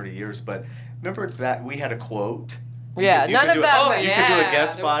this 30 years, but remember that we had a quote. Yeah, none could of do that A, went. you could do a Yeah,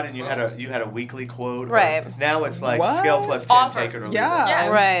 guest there was spot and you had a weekly quote. or- Right. Now it's like What? scale plus 10, Offer. take it or leave Yeah. it. Yeah,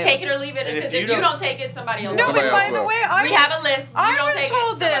 Right. take it or leave it. And Because if if you you don't- don't take it, somebody else No, will. Somebody but by else the will. way, I We was, have a list. You I don't was take it,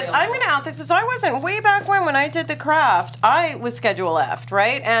 told this. somebody else I'm will. going to out this because I wasn't way back when I did The Craft. I was Schedule F,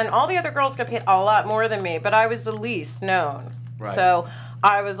 right? And all the other girls got paid a lot more than me, but I was the least known. Right. So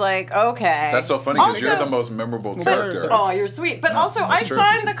I was like, okay. That's so funny because you're Also- the most memorable But- character. Oh, you're sweet. But also, I that's true.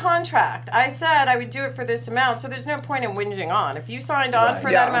 signed the contract. I said I would do it for this amount, so there's no point in whinging on. If you signed on Right. for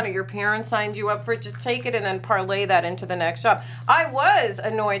Yeah. that amount, or your parents signed you up for it, just take it and then parlay that into the next job. I was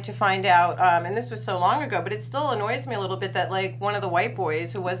annoyed to find out, and this was so long ago, but it still annoys me a little bit that like one of the white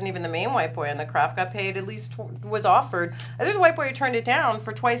boys, who wasn't even the main white boy on The Craft, got paid at least was offered. There's a white boy who turned it down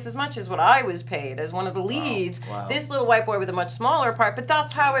for twice as much as what I was paid as one of the leads. Wow. This little white boy with a much smaller part, but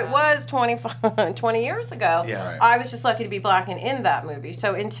that's how it was 20 years ago. Yeah. Right. I was just lucky to be black and in that movie.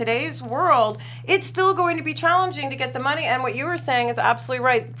 So in today's world, it's still going to be challenging to get the money. And what you were saying is absolutely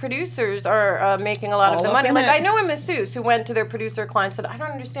right. Producers are making a lot All of the up money. in Like it. I know a masseuse who went to their producer clients and said, I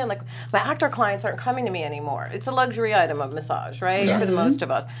don't understand. Like my actor clients aren't coming to me anymore. It's a luxury item of massage, right? Yeah. For the most of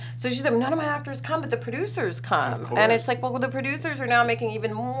us. So she said, none of my actors come, but the producers come. And it's like, well, the producers are now making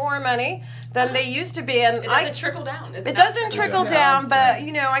even more money than they used to be. And It doesn't trickle down. It's it not doesn't trickle trickle down, but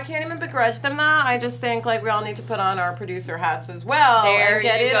I can't even begrudge them that. I just think like we all need to put on our producer hats as well. There and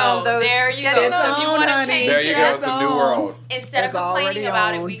get you in go. on those. There you get go. in So on if you those. want to honey. change There you it go. up, It's a new world. instead of It's already complaining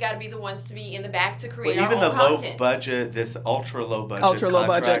about it, owned. we got to be the ones to be in the back to Well, create even our the own low content. budget, this ultra low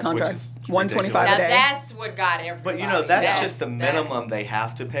budget contract, which is $125 Now a day. that's what got everybody. But you know, that's Yeah. just the minimum they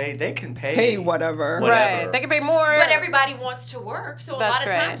have to pay. They can Pay whatever. Right. They can pay more. But everybody wants to work, so a That's lot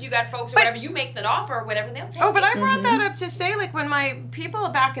of right. times you got folks, But- whatever you make an offer, or whatever they'll take. Oh, but it. I brought that up to say, like, when my people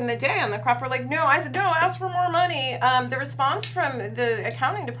back in the day on the craft were like, no, I said, no, ask for more money. The response from the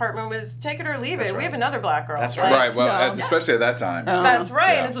accounting department was, take it or leave it. That's We right. have another black girl. That's Like, Right. Well, Yeah. especially at that time. That's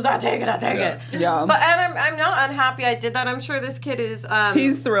right. Yeah. It's just, I take it. Yeah. But and I'm not unhappy I did that. I'm sure this kid is.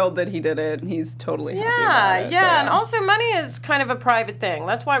 He's thrilled that he did it. He's totally happy Yeah, about it. yeah, So, and also money is kind of a private thing.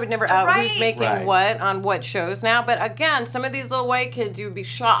 That's why we'd never out who's Right. making Right. what on what shows now. But again, some of these little white kids, you would be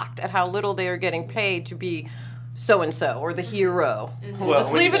shocked at how little they are getting paid to be so and so or the hero. Well,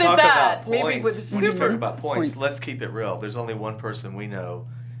 Just when leave you it at talk that. about Maybe points, with when you super talk about points, points. let's keep it real. There's only one person we know,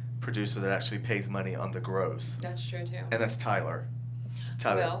 producer, that actually pays money on the gross, That's true too. and that's Tyler.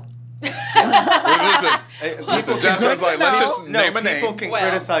 Tyler. Well, Listen, Jasmine's like, let's just No, name a people name. can Well.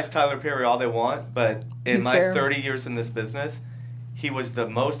 criticize Tyler Perry all they want, but in He's my fair. 30 years in this business, he was the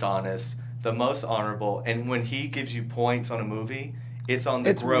most honest, the most honorable, and when he gives you points on a movie, it's on the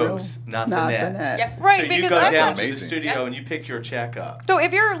It's gross, real, not not the the net. net. Yep. right So you because go that's down what, to the Amazing. studio Yep. and you pick your check up. so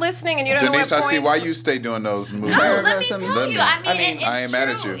if you're listening and you don't Denise, know I what see points, why you stay doing those movies. No, let me some tell limit. you. I mean, I mean, it's I ain't mad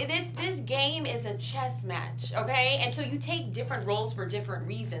at true. you. This game is a chess match, okay? And so you take different roles for different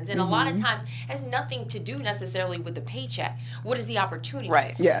reasons, and a lot of times has nothing to do necessarily with the paycheck. What is the opportunity?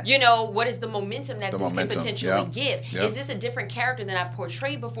 Right. Yes. You know, what is the momentum that The this momentum, can potentially yeah. give? Yeah. Is this a different character than I've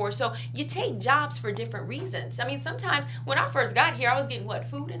portrayed before? So you take jobs for different reasons. I mean, sometimes when I first got here, I was getting what?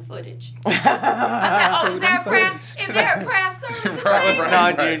 Food and footage. I said, oh, is there a craft? Is there a craft service? Right, thing?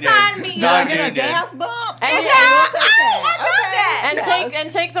 right. Non-union. Sign me Can I up. get a Non-union. gas bump? And Okay, you- we'll take I that. love that. and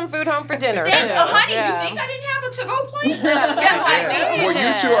Yes. take some food home for dinner. Then, too. honey, Yeah. you think I didn't have a to-go plate? Yes, I did.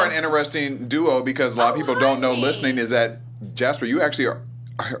 Well, you two are an interesting duo because a lot of people don't know honey. listening is that Jasper, you actually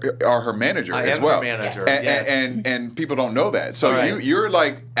are her manager I as am her well. manager, And, yes. and people don't know that. So Right. you're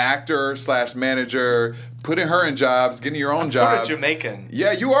like actor / manager, putting her in jobs, getting your own Sort jobs. of Jamaican.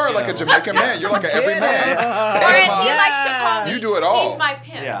 Yeah, you are like a know. Jamaican man. You're like an everyman. Or as he likes to call me, You do it all. he's my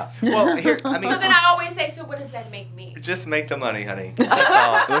pimp. Yeah. Well, here, I mean, So then I always say, so what does that make me? just make the money, honey. That's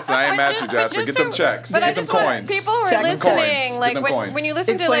all. Listen, I ain't mad at you, But Jasper. just Get so- them checks. But I Get them just want coins. people who are Check them coins. listening, Get like them when, coins. when you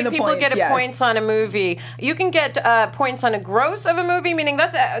listen Explain to like the people points, get yes. points on a movie, you can get points on a gross of a movie, meaning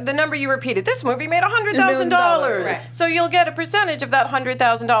that's the number you repeated. This movie made $100,000, Right. so you'll get a percentage of that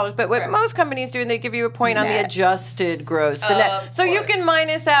 $100,000. But what Right. most companies do, they give you a point on the Net. adjusted gross, the net. Of So you course. can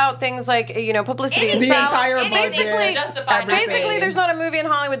minus out things like publicity and The salary. entire Anything budget, to justify everything. Basically, there's not a movie in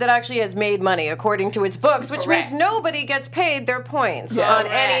Hollywood that actually has made money according to its books, which Correct. means nobody gets paid their points Yes. on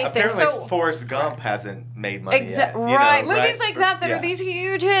Correct. anything. Apparently, So Forrest Gump hasn't made money yet. you know, right, movies like that Yeah. are these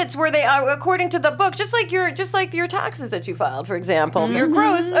huge hits where they are according to the book, just like your taxes that you filed, for example, your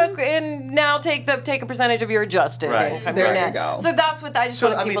gross, and now take a percentage of your adjusted Right. income. There your you net. go. So that's what I just So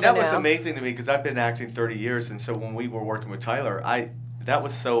wanted I mean, people that to know. was amazing to me because I've been acting 30 years, and so when we were working with Tyler, that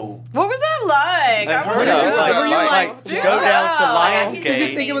was so What was that like? unheard of. of. What Like, were you like to dude, go down to yeah. He's Lionsgate. Did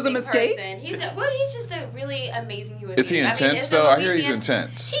you think it was a amazing mistake? person. He's just a really amazing human Is he being. intense it's though? a I hear he's Louisiana-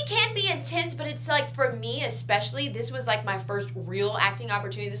 intense. He can be intense, but it's like for me especially, this was like my first real acting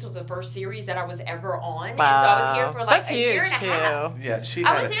opportunity. This was the first series that I was ever on. And so I was here for like That's a year huge and a half. too. Yeah, she.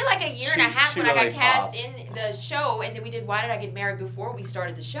 I had was a- here like a year and a she- half she when I really got cast popped. in the show, and then we did Why Did I Get Married before we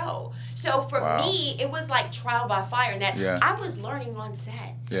started the show. So for Wow. me, it was like trial by fire, and that Yeah. I was learning on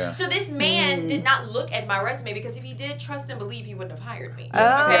set. Yeah. So this man did not look at my resume because if he did trust and believe, he wouldn't have hired me. Oh,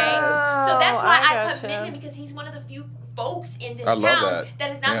 Okay, so that's why I gotcha. commend him because he's one of the few folks in this I love town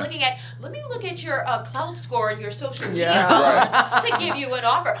that. is not Yeah. looking at. Let me look at your cloud score and your social media Yeah. followers to give you an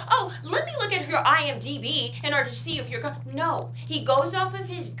offer. Oh, let me look at your IMDb in order to see if you're. No, he goes off of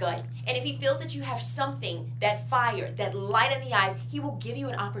his gut, and if he feels that you have something, that fire, that light in the eyes, he will give you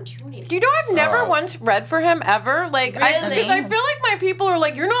an opportunity. Do you know I've never Oh. once read for him ever? Like, because Really? I feel like my people are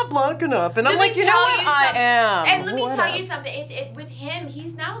like, you're not black enough, and I'm Let like, me you know tell what, you I something. am. And let me What tell up? you something. It with him,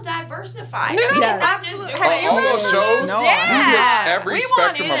 he's now diversified. No, I mean, no, he's not absolutely. just Have doing you All read those for shows, No, he Yeah. hits every We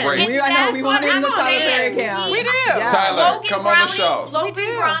want spectrum of in. race. I know, we want That's him in the what Tyler I'm Perry saying. camp. We do. Yeah. Tyler, Logan come on the Browning, show. Logan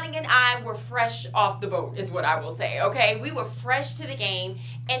do. Browning and I were fresh off the boat, is what I will say. Okay, we were fresh to the game,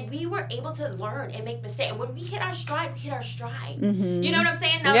 and we were able to learn and make mistakes. And when we hit our stride, we hit our stride. You know what I'm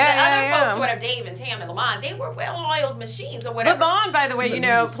saying? Now Yeah, the other yeah, folks, yeah. whatever Dave and Tam and Lamont, they were well-oiled machines or whatever. Levon, by the way,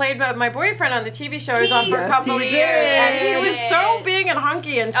 played my boyfriend on the TV show. He was on for a Yes, couple he of years, and he did. was so big and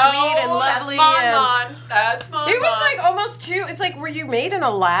hunky and sweet and lovely. That's Mon. It was like almost too. It's like, were you made in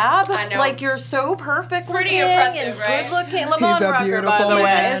a lab? I know. Like you're so perfect pretty looking impressive, and right? good looking. He's Lamont a Rucker, by beautiful the way,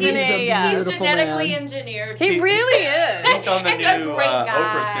 man. isn't He's he? a Yeah. He's beautiful genetically man. engineered. He really is. He's on the And a new great Oprah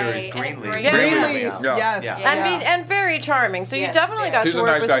guy, series, and a Greenleaf. great Yeah. Greenleaf, Yeah. yes. Yeah. And very charming. So you Yes, definitely yeah. got He's to a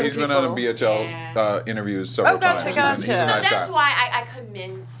work nice with guy. some He's been people. on the BHL Yeah. interviews several Oh, gotcha, times. gotcha. He's a So nice that's guy. why I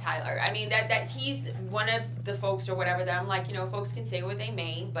commend Tyler. I mean, that he's one of the folks or whatever that I'm like, folks can say what they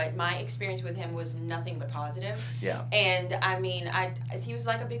may, but my experience with him was nothing but positive. Yeah. And I mean, he was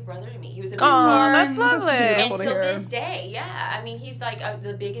like a big brother to me. He was a mentor. Oh, that's lovely. beautiful And to till hear. this day, yeah. I mean, he's like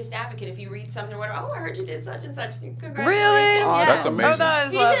the biggest advocate. If you read something or whatever, I heard you did such and such. Congratulations. Really? Awesome. That's Oh, amazing. that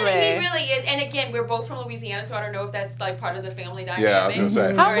is He lovely. really is. And again, we're both from Louisiana, so I don't know if that's like part of the family dynamic. Yeah, I was gonna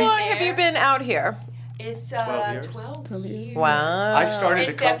say. How Right long have there. you been out here? It's 12 years? 12 years. Wow. I started In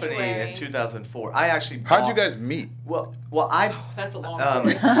the company February. in 2004. I actually How'd you bought- guys meet? Well, I That's a long um,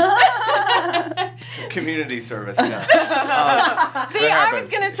 story. community service. Yeah. See, I was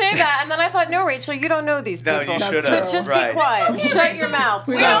going to say that, and then I thought, no, Rachel, you don't know these No, people. you That's should've. So just Right. be quiet. Okay, Shut Rachel. your mouth.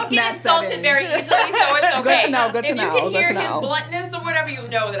 We We gotta don't get snatch that insulted in. very easily, so it's okay. Good to know, good to if you know, can good hear to his know. bluntness or whatever, you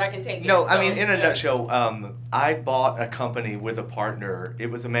know that I can take it. No, I so, mean, in a yeah. nutshell, I bought a company with a partner. It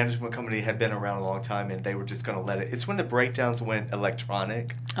was a management company, had been around a long time, and they were just going to let it. It's when the breakdowns went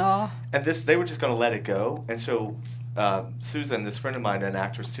electronic, Oh, and they were just going to let it go. And so, Susan, this friend of mine, an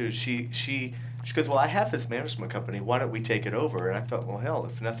actress too, she goes, well, I have this management company. Why don't we take it over? And I thought, well, hell,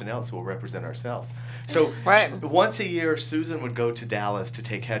 if nothing else, we'll represent ourselves. So Right. once a year, Susan would go to Dallas to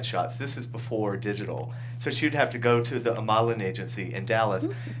take headshots. This is before digital. So she'd have to go to the modeling agency in Dallas.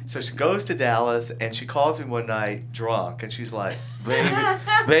 So she goes to Dallas, and she calls me one night drunk, and she's like,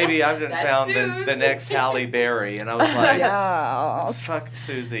 baby, I've done That's found the Suze. next Halle Berry. And I was like, yeah. fuck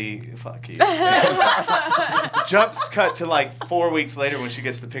Susie, fuck you. Jumps cut to like 4 weeks later when she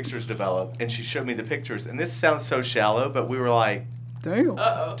gets the pictures developed, and she showed me the pictures. And this sounds so shallow, but we were like, Damn.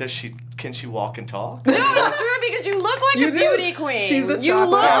 Uh-oh. can she walk and talk? No, it's true because you look like You a do. beauty queen. She's the you chocolate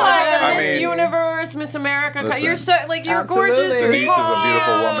look woman. like a I Miss mean- Universe, Miss America. Listen. You're you're Absolutely. gorgeous. You're Denise is a tall.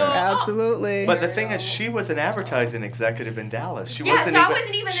 beautiful woman. Absolutely. But the thing is, she was an advertising executive in Dallas. She Yeah, wasn't so I even,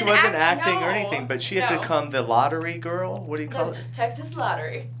 wasn't even she an wasn't act- acting or no. anything, but she had No. become the lottery girl. What do you call The it? Texas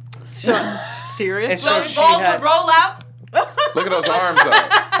Lottery. Serious? And so Those she balls had- would roll out. Look at those arms, though.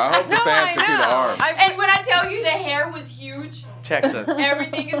 I hope the No, fans I can see the know. arms. And when I tell you the hair was huge, Texas.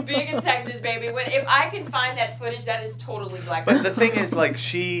 everything is big in Texas, baby. If I can find that footage, that is totally black. But the thing is, like,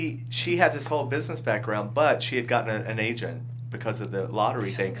 she had this whole business background, but she had gotten an agent because of the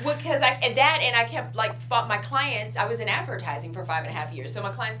lottery thing. Because I kept my clients. I was in advertising for 5.5 years, so my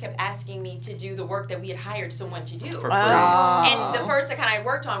clients kept asking me to do the work that we had hired someone to do. For free. And the first account I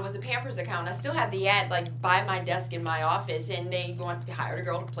worked on was the Pampers account. I still have the ad by my desk in my office, and they hired a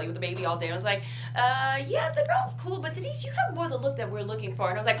girl to play with the baby all day. I was like, yeah, the girl's cool, but Denise, you have more the look that we're looking for.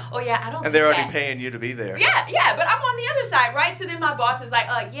 And I was like, oh yeah, I don't. And they're do already that. paying you to be there. Yeah, but I'm on the other side, right? So then my boss is like,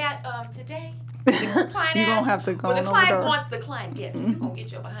 today. The client You gonna asks, have to go Well, the on client over there. wants, the client gets. You're going to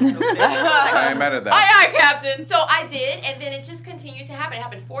get your behind over there. I ain't mad at that. Aye, aye, Captain. So I did, and then it just continued to happen. It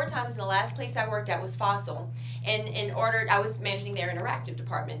happened 4 times. And the last place I worked at was Fossil. And I was managing their interactive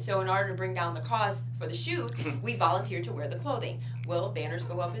department. So in order to bring down the cost for the shoot, we volunteered to wear the clothing. Well, banners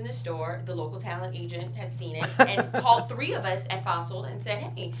go up in the store. The local talent agent had seen it and called 3 of us at Fossil and said,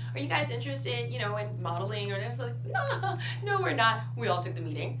 hey, are you guys interested, in modeling? Or I was like, no, we're not. We all took the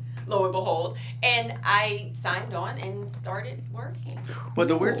meeting. Lo and behold, and I signed on and started working. But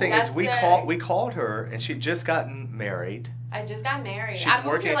the weird thing is, That's we called her, and she'd just gotten married. I just got married. She's I moved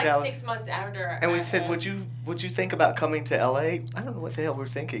working here at like Dallas. 6 months after. And we said, would you think about coming to LA? I don't know what the hell we're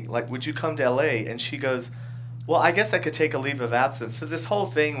thinking. Like, would you come to LA? And she goes, well, I guess I could take a leave of absence. So this whole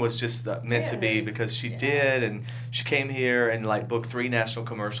thing was just meant to be because she did, and she came here and booked 3 national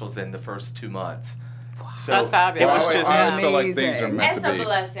commercials in the first 2 months. So That's fabulous. It was Well, just I always feel like things are Amazing. meant That's to a be.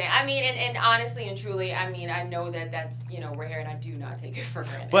 blessing. I mean, and honestly and truly, I mean, I know that's rare, and I do not take it for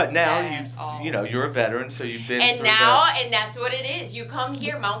granted. But now at all. you're a veteran, so you've been. And through now, that. and that's what it is. You come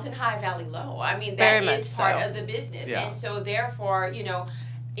here, mountain high, valley low. I mean, Very that much is part so. of the business. Yeah. And so, therefore,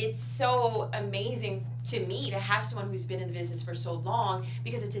 it's so amazing to me to have someone who's been in the business for so long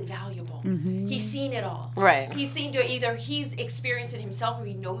because it's invaluable. He's seen it all. Right. He's seen to either he's experienced it himself or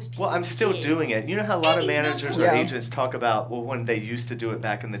he knows people. Well, I'm who still did. doing it. You know how a lot And of he's still managers doing or it. Yeah. agents talk about, well, when they used to do it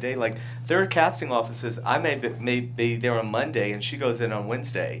back in the day, like there are casting offices. I may be there on Monday, and she goes in on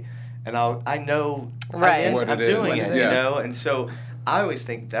Wednesday, and I know Right. I'm What it is. doing What it, it is. and so I always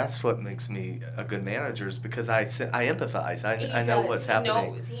think that's what makes me a good manager is because I empathize. I know what's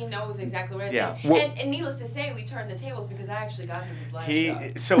happening. He knows exactly what it is. Yeah. And needless to say, we turned the tables because I actually got him his last show.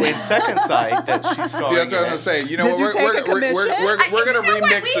 So in Second Sight that she's starring. Yeah, that's what I was gonna say. You know, Did you take a commission? we're gonna You know what?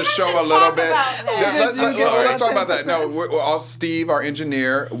 remix We the have show to a little talk bit. about that. Let's talk about that. No, Steve, our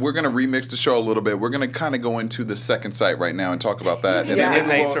engineer, we're gonna remix the show a little bit. We're gonna kind of go into the Second Sight right now and talk about that. And Yeah. then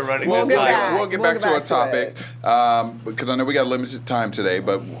Inmates are running we'll this get side. we'll get back to a topic because I know we got limited time today,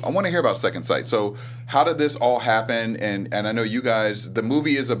 but I want to hear about Second Sight. So, how did this all happen? And I know you guys. The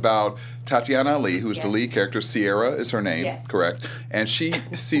movie is about Tatiana Ali, who's the lead character. Sierra is her name, Yes. correct? And she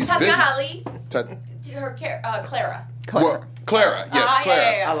sees Tatiana Ali, Ta- Clara. well, Clara, yes, Clara.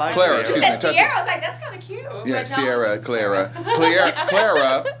 Yeah. I like Clara, Clara. excuse She me. said Sierra. I was like, that's kind of cute. Yeah, But no, Sierra, it's Clara.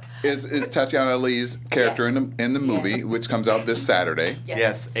 Clara is Tatiana Lee's character in the movie, Yes. which comes out this Saturday.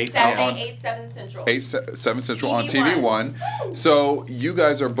 Yes, 8 Saturday, 8/7 Central. 7 Central on TV1. TV1. So you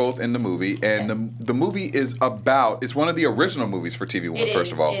guys are both in the movie, and Yes. the movie is about, it's one of the original movies for TV1, It first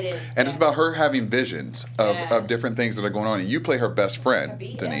is, of all. it is, And it's yeah. about her having visions of, Yeah. of different things that are going on. And you play her best friend,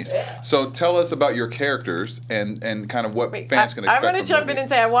 Kabi, Denise. yeah. So tell us about your characters and kind of what Wait, fans can expect I'm going from to the jump in movie. and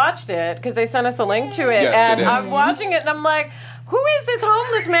say I watched it because they sent us a link to it, Yes, they and did. I'm watching it and I'm like, who is this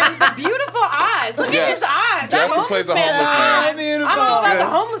homeless man with the beautiful eyes? Look Yes. at his eyes. Jeff, who That plays the man's homeless man. eyes. I'm all about Good. the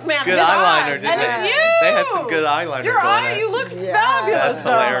homeless man. Good with his eyeliner, eyes. didn't And they? it's you. They had some good eyeliner Your going eye, on. you look Yeah. fabulous. That's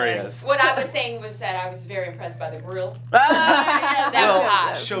darling. hilarious. What I was saying was that I was very impressed by the grill. Ah, That was Well,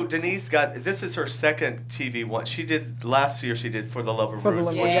 hot. so Denise got, this is her second TV one. She did, last year she did For the Love of For the Ruth,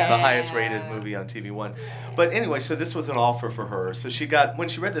 Love of which is Ruth. the highest Yeah. rated movie on TV1. But anyway, so this was an offer for her. So she got, when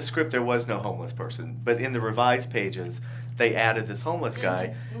she read the script, there was no homeless person. But in the revised pages, they added this homeless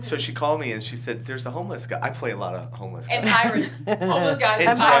guy. So she called me and she said, there's a homeless guy. I play a lot of homeless guys. And pirates. Homeless guys And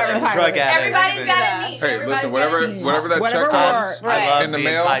and drug, pirates. drug addicts. Everybody's got a niche. Hey, Everybody's listen, got whatever a niche. that Whatever check comes works. I love in the being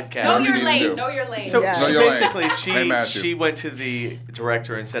mail, typecast. Know what your you need to lane. do. Know your lane. So, Yeah. so Know your lane. basically, Hey, Matthew. she went to the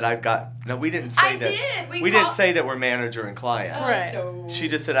director and said, "I've got." No, we didn't say I that. did. We didn't called- say that we're manager and client. Right. No. She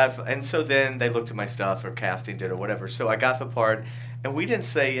just said, "I've." And so then they looked at my stuff, or casting did, or whatever. So I got the part, and we didn't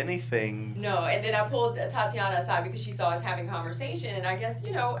say anything. No, and then I pulled Tatiana aside because she saw us having conversation, and I guess,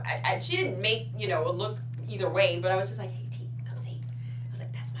 she didn't make, a look either way, but I was just like, hey, T, come see. I was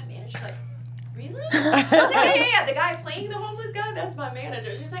like, that's my manager. She's like, really? I was like, yeah, the guy playing the homeless guy, that's my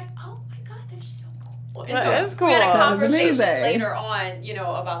manager. She's like, oh my God, that is so cool. And That is cool. We had a That is conversation amazing. later on,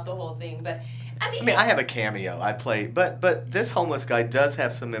 about the whole thing, but I mean, I have a cameo. I play, but this homeless guy does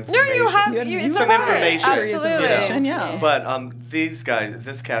have some No, information. you have You it's some a part. information. Absolutely. Yeah. But these guys,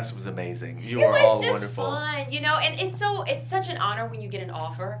 this cast was amazing. You it are was all just wonderful. fun, and it's such an honor when you get an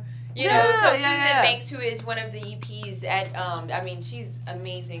offer. Yeah, So yeah, Susan yeah. Banks, who is one of the EPs at, she's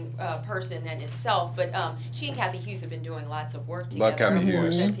amazing person in itself, but she and Kathy Hughes have been doing lots of work together. Love Kathy of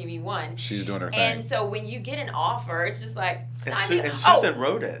course, Hughes. at TV1. She's doing her And thing. so when you get an offer, it's just like, And, sign me and up. Susan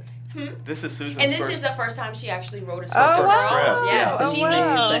wrote it. Hmm? This is Susan's And this first. is the first time she actually wrote a script. Oh, for wow. her. Yeah, so Oh, she's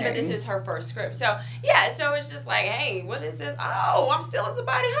wow. EP, but this is her first script. So, so it's just like, hey, what is this? Oh, I'm stealing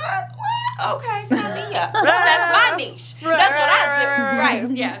somebody hot? What? Okay, sign me up. That's my niche. Right, That's what I do. right.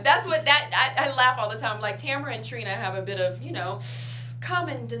 Right, yeah. That's what I laugh all the time. Like, Tamara and Trina have a bit of,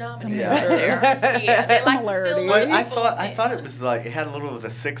 common denominator Yeah. there. Yeah, they like to Similarity. steal But other I people's thought things. it was like it had a little of the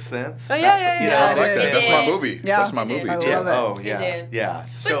Sixth Sense. Oh, yeah, yeah, You yeah. know, I like It that. did. That's my movie. Yeah. That's my It did. movie. I Yeah. love it. Oh, It yeah. did. Yeah.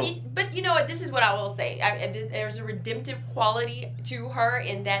 But, So but you know what? This is what I will say. There's a redemptive quality to her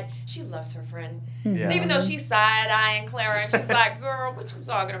in that she loves her friend. yeah. And even though she's side-eyeing Clara and she's like, girl, what you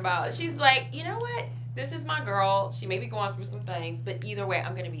talking about? She's like, you know what? This is my girl. She may be going through some things, but either way,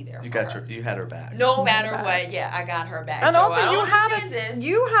 I'm going to be there you for got her. you had her back. No matter what, yeah, I got her back. And So also, I don't you understand this.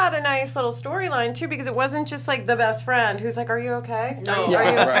 you had a nice little storyline too, because it wasn't just like the best friend who's like, "Are you okay? No. Are you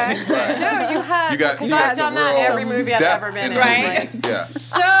Yeah. okay?" Right. No, you had You got because I've some done that in real every movie I've depth ever been in in. the movie. Right. Yeah.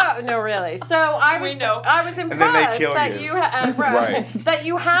 So no, really. So I was We know. I was then they impressed kill that you. you had Right. that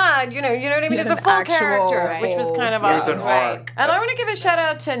you had you know what I mean. You had It's a an full actual character, which was full- kind of There's awesome. an Right. arc. And I want to give a shout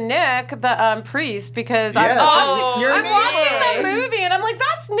out to Nick, the priest, because I was Yes. watching, You're I'm watching Nick. the movie and I'm like,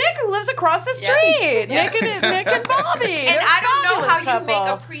 that's Nick who lives across the Yeah. street. Yeah. Nick and Bobby. And They're a I don't know how fabulous you make a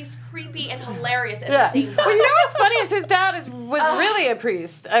couple. priest creepy and hilarious at Yeah. the same time. Well, you know what's funny is his dad was really a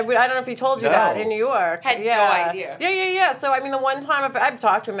priest. I don't know if he told you No. that in New York. Had no yeah. idea. Yeah. So I mean, the one time I've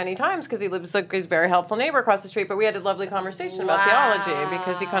talked to him many times because he lives like he's a very helpful neighbor across the street. But we had a lovely conversation about theology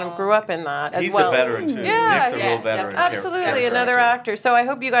because he kind of grew up in that as He's well. a veteran too. Yeah, Nick's a yeah, real veteran. Absolutely, character another actor. So I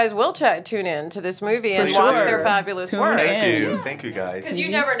hope you guys will tune in to this movie and watch sure. their fabulous Tune work. in. Thank you, thank you guys. Because you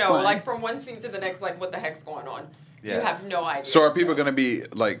never know, like from one scene to the next, like what the heck's going on. Yes. You have no idea. So are people going to be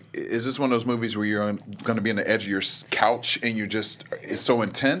like? Is this one of those movies where you're going to be on the edge of your couch and you just it's so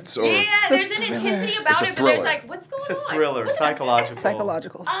intense? Or Yeah, there's an intensity about It's a it, but there's thriller. like, what's going It's a on? thriller, What's psychological.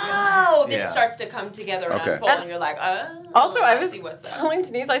 Psychological. Oh, then Yeah. it starts to come together and Okay. unfold, and you're like, oh. Also, I was see what's up. telling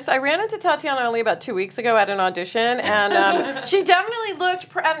Denise, I ran into Tatiana only about 2 weeks ago at an audition, and she definitely looked,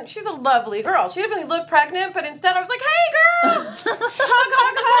 she's a lovely girl. She definitely looked pregnant, but instead I was like, hey girl,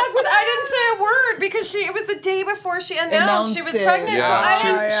 hug. But I didn't say a word because it was the day before she announced she was Announced it. pregnant. So I Yeah,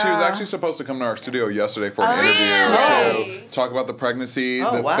 didn't. she was actually supposed to come to our studio yesterday for an Really? interview to talk about the pregnancy,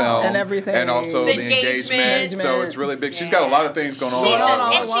 Oh, the wow. film, And everything. and also The the engagement. engagement. So it's really big. She's got a lot of things going on. She's, on all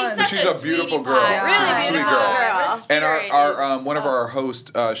and at once. she's such She's a beautiful sweetie girl. pie. Yeah. Really She's a sweet beautiful girl. girl. Her And spirit our is- one of our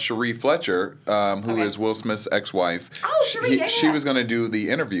hosts, Cherie Fletcher, who is Will Smith's ex-wife. Oh, Cherie, yeah, She yeah. was going to do the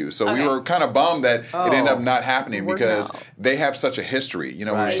interview, so we Okay. were kind of bummed that it ended up Oh. not happening Working because out. they have such a history. You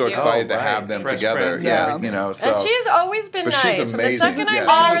know, we were Right. so They do. excited to Oh, have right. them Fresh together. Prince. Yeah, Yeah. you know. So. And she's always been But nice. she's From amazing. the second Yeah, I she's met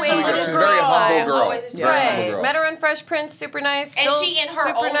a her, sweet she girl. was She's a very humble girl. Always Very humble Right. girl. Met her in Fresh Prince, super nice. And still she, in her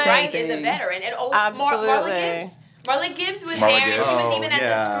super own nice. right, is a veteran. And Marla Absolutely. Gibbs. Marla Gibbs was Marla there, Gibbs. and she Oh, was even at the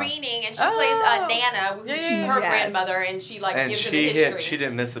yeah. screening, and she Oh. plays Nana, who's Yeah. her Yes. grandmother, and she like And gives them she the history. she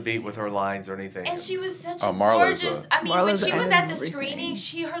didn't miss a beat with her lines or anything. And she was such Oh, a Marla's gorgeous. a- I mean, when Marla's she was at the everything.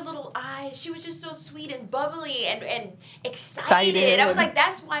 screening, her little eyes, she was just so sweet and bubbly and excited. Excited. I was like,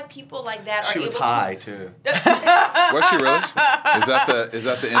 that's why people like that are she was able high too. to. Was she really? Is that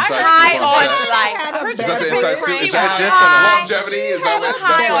the inside high scoop on on set? life. Had a Is that the better inside scoop? brain. Is that She was the high. longevity? Is that what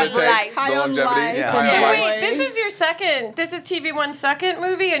high that's what on it takes? life. The longevity? High Yeah. on High on life. life. Wait, this is your second. This is TV One's second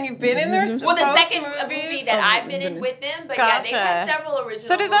movie, and you've been in there. Well, the both second movies? movie that I've been in with them, but yeah, they've had Gotcha. several original.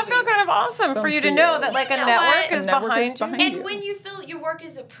 So does that feel movies. kind of awesome for Don't you to feel- know that like a You know network what? is A network behind is you? behind And you. when you feel your work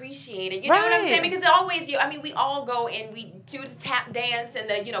is appreciated, you know what I'm Right. saying? Because always, we all go and we do the tap dance and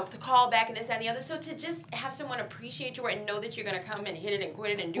the call back and this that, and the other. So to just have someone appreciate your work and know that you're gonna come and hit it and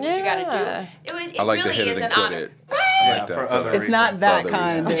quit it and do what you gotta Yeah. do, it I like really to hit is it and an quit honor. it. I Yeah, like that for other It's not reasons. that For other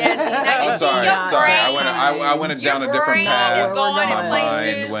kind. reasons. Yeah, see, now you I'm see sorry. your Sorry. brain. I went down a Your different brain path. is going My in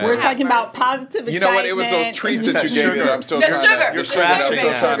places. mind went- We're Have talking about mercy. positive You know what? It was those excitement treats and that you gave me. That I'm still The trying sugar. to. You're the sugar that I'm crashing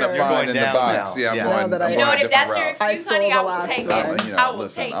still now. trying to You're find going in the down box. now. Yeah, I'm Yeah. going. Now that I'm I- You know going what? a If that's different your route. I excuse, stole honey, the I will last take one. it. You I know, will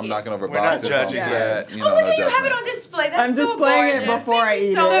listen, take I'm it. not going to We're not overbox this on judging. set. You know, Oh, look no at you have it judgment. on display. That's I'm so displaying it gorgeous. before Thank I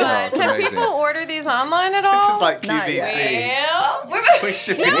you eat so it. much. It's Can amazing. people order these online at all? This is like Not yet. QVC. Well, We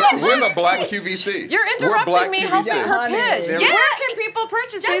should be. We're the black QVC. You're We're interrupting black me QVC. helping her Honey. pitch. Yeah. Where can people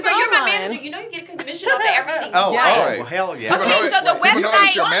purchase these Jennifer, you're my online? manager. You know you get a commission off of everything. Oh, Yes. oh, hell yeah. People know Okay, it- so the people know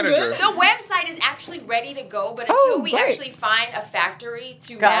it's your website, manager. the website is actually ready to go, but Oh, until we great. actually find a factory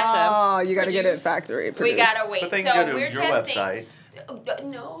to Gotcha. match, Oh, you got to get it Produced. factory we produced. gotta wait. But they so can go to we're your testing. website.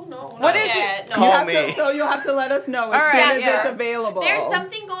 No, What not is it? yet. No. Call You have me. to, so you'll have to let us know as All soon right, as yeah. it's available. There's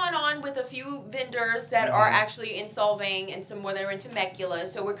something going on with a few vendors that are actually insolving and some more that are in Temecula.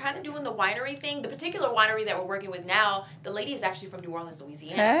 So we're kind of doing the winery thing. The particular winery that we're working with now, the lady is actually from New Orleans,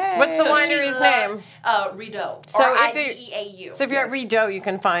 Louisiana. Hey. What's the So she winery's loved, name? Rideau. So if R-I-D-E-A-U. So if you're at Yes. Rideau, you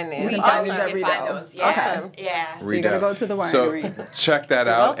can find these. You can Also, find these at you can find Rideau. those. Yeah. Awesome. Yeah. So you got to go to the winery. So check that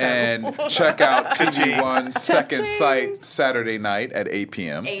out welcome. and check out TV1's Second Sight Saturday night at 8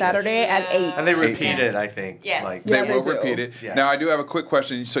 p.m. Saturday at 8. And they 8 repeat it, I think. Yes. Like, They Yeah, they will do. repeat it. Yeah. Now, I do have a quick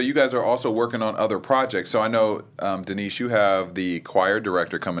question. So, you guys are also working on other projects. So, I know, Denise, you have the choir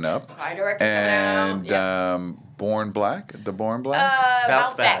director coming up. Choir director And coming out. Born Black? The Born Black?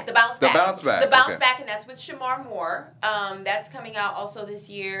 Bounce back. The bounce The back. Bounce Back, The bounce okay. back, and that's with Shamar Moore. That's coming out also this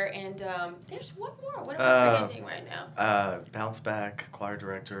year. And there's one more. What am I forgetting right now? Bounce Back, choir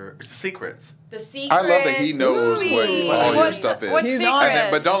director, Secrets. The Secrets. I love that he knows what Ooh. all your What's- stuff is. what's He's secrets? on And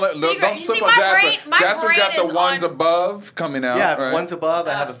then, but don't Secret. You slip see, on my Jasper. brain- my Jasper's got brain the is ones on- above coming out. Yeah, right? One's Above.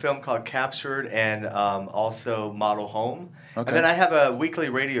 I have a film called Captured and also Model Home. Okay. And then I have a weekly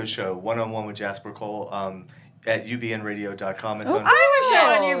radio show, One-on-One with Jasper Cole, at ubnradio.com. It's on. I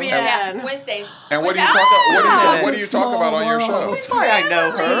have a show on UBN. Yeah, Wednesdays. And what do you Without- talk? What do you Such a talk about on your small show? world. That's why I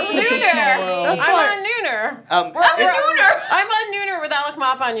know her. Such a small Nooner. world. I'm on Nooner. I'm on Nooner with Alec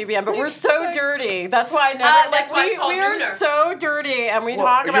Mop on UBN, but we're so dirty. That's why I never. that's why it's called we are Nooner. so dirty, and we Well,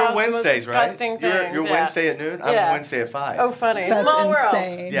 talk you're about Wednesdays, the most right? disgusting You're things. yeah. Wednesday at noon. I'm Yeah. Wednesday at 5. Oh, funny. That's Small world.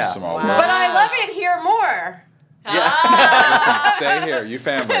 insane. Yeah. Small Wow. world. But I love it here more. Ah. Listen, stay here. You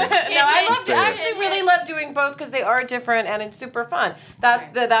family. No, I Hint, I hint. actually really love doing both because they are different and it's super fun.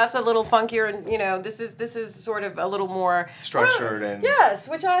 That's a little funkier, and this is sort of a little more Structured and yes,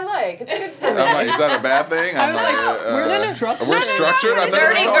 which I like. It's good for me. I'm like, is that a bad thing? I'm was like, we're structured. We're structured. I've never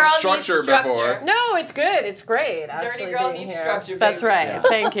Dirty been girl called needs structured structure. before. No, it's good. It's great. Actually, Dirty girl being needs here. structure, That's baby. right.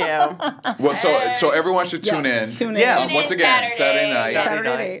 Thank you. Well, so everyone should tune in. Tune in. Yeah. Tune in Once again, Saturday. Saturday night, Saturday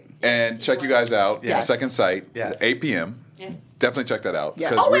at 8. and check you guys out. Yes. The Second Sight, Yes. 8 p.m. Yes. Definitely check that out.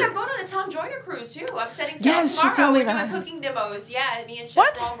 Yes. 'cause Oh, we- wait, I'm going on the Tom Joyner cruise too. I'm setting sail Yes, she tomorrow. told me We're that. doing cooking demos. Yeah, me and Chef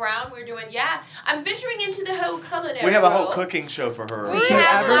What? Ron Brown. We're doing. Yeah, I'm venturing into the whole culinary. we have a whole world. cooking show for her. We If you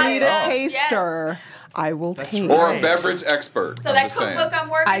have ever lots need a of- taster, I will taste. or a Right. beverage expert. So I'm that just saying. cookbook I'm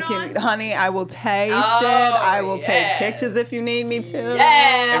working I can, on. honey, I will taste Oh, it. I will yeah. take pictures if you need me to.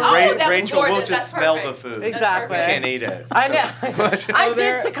 Yeah. And Oh, that's Rachel will gorgeous. just That's smell the perfect. food. Exactly. We can't eat it. I know. I did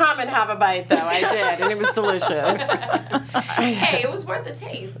there- succumb and have a bite, though. I did, and it was delicious. Hey, it was worth the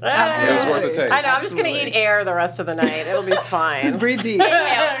taste. It was worth a taste. I know. I'm just gonna eat air the rest of the night. It'll be fine. Just breathe deep.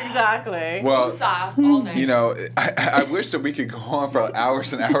 Exactly. Well, Woosah all night. you know, I wish that we could go on for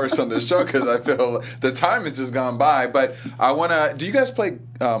hours and hours on this show because I feel the time has just gone by. But I want to. Do you guys play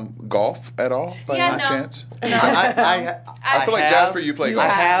golf at all by Yeah, any no. chance? I feel like have- Jasper, you play You I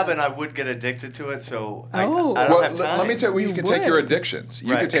golf. have, and I would get addicted to it, so I Oh. don't Well, have time. let me tell you where you You can take your would. addictions.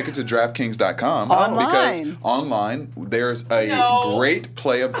 You Right. can take it to DraftKings.com Online. because online there's a No. great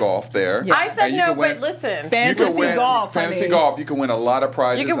play of golf there. Yeah. I said And you no, can win- but listen. You Fantasy can win golf. fantasy honey. golf. You can win a lot of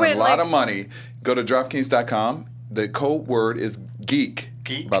prizes You can and win, a lot like- of money. Go to DraftKings.com. The code word is geek.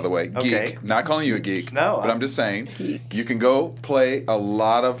 Geek? By the way, geek. Okay. Not calling you a geek. No, but I'm just saying. You can go play a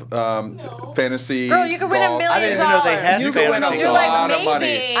lot of fantasy. Girl, you can win $1 golf. million. I didn't know they had You can win a fantasy Do golf. lot like of money.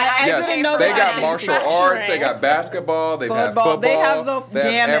 maybe. I Yes, didn't know they that. got martial arts, they got basketball, they've had Football. football, They have the they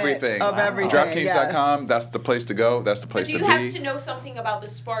have gamut everything. of everything, DraftKings.com, yes. that's the place to go. That's the But place do to you be. have to know something about the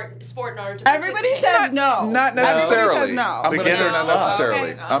sport in order to Everybody participate? says no. Not Everybody necessarily. says no. I'm going to say Beginner's not luck.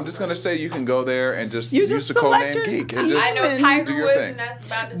 necessarily. Okay. I'm just going to say you can go there and just You use just the code select name your geek. team. And just I know do Tiger your Woods, thing. and that's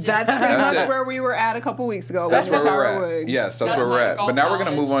about the gist. That's pretty That's much it. where we were at a couple weeks ago. That's with where we're Tara at. Woods. Yes, that's That's where we're my at. But golf now we're going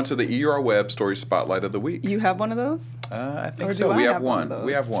to knowledge. move on to the ER Web Story Spotlight of the Week. You have one of those? I think Or so. do We I have have one one. of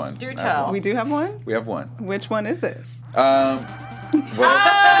We those? have one. Do I have tell. one. We do have one? We have one. Which one is it? Well, the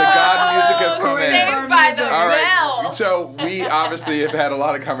God music has come in. Saved by the All right. bell. So we obviously have had a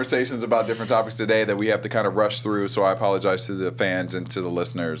lot of conversations about different topics today that we have to kind of rush through. So I apologize to the fans and to the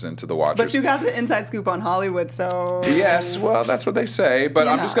listeners and to the watchers. But you got the inside scoop on Hollywood, so. Yes, well, that's what they say. But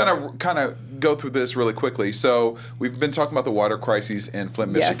You I'm just know. going to kind of go through this really quickly. So we've been talking about the water crises in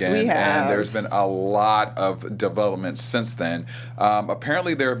Flint, Yes, Michigan, we have. and there's been a lot of developments since then.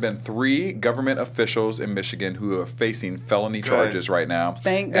 Apparently, there have been 3 government officials in Michigan who are facing felony charges right now.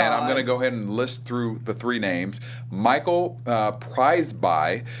 Thank And I'm God. going to go ahead and list through the 3 names. Michael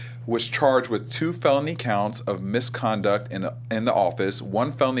Prizeby was charged with 2 felony counts of misconduct in the office,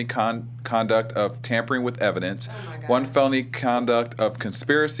 1 felony conduct of tampering with evidence, 1 felony conduct of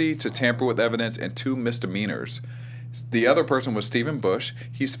conspiracy to tamper with evidence, and 2 misdemeanors. The other person was Stephen Bush.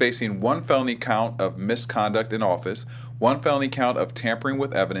 He's facing 1 felony count of misconduct in office, 1 felony count of tampering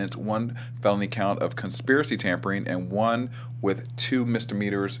with evidence, 1 felony count of conspiracy tampering, and 1 with 2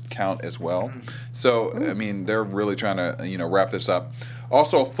 misdemeanors count as well. So, I mean, they're really trying to, wrap this up.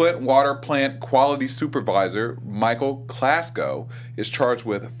 Also, Flint Water Plant Quality Supervisor Michael Klasko is charged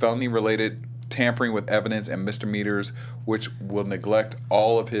with felony-related tampering with evidence and misdemeanors, which will neglect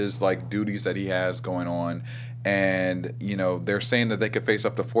all of his duties that he has going on. And they're saying that they could face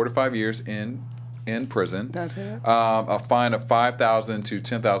up to 4 to 5 years in prison. That's it. A fine of $5,000 to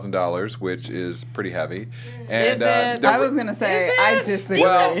 $10,000, which is pretty heavy. And Is it? they're- I was going to say, Is I it? disagree.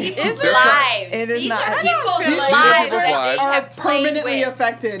 Well, These they're are lives. It is These not- are people's These lives people's that lives they are have played permanently with.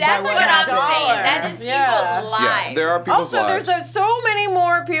 affected That's by what what I'm happened. saying. That is Yeah. people's lives. yeah, there are people's Also, lives. there's so many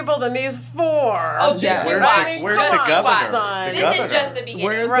more people than these 4. Oh, just Yeah. your Where's lives. the, where's Just the your governor? lives. The This governor. is just the beginning.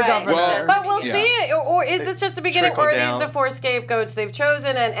 Where's the Right. governor? Well, But we'll Yeah. see, or is this just the beginning, or are Trickle these down. the 4 scapegoats they've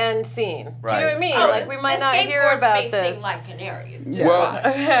chosen and seen? Do you know what I Right. mean? Oh, Like, we might not hear skateboards about may this. sing like canaries. Yeah. Well,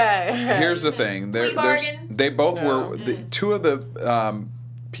 Okay. here's the thing. Plea bargain? They both were. 2 of the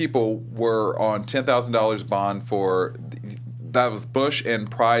people were on $10,000 bond for. That was Bush and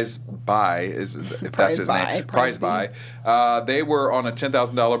Prize Buy, if that's his name. Prize Buy. They were on a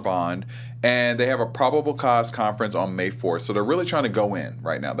 $10,000 bond, and they have a probable cause conference on May 4th. So they're really trying to go in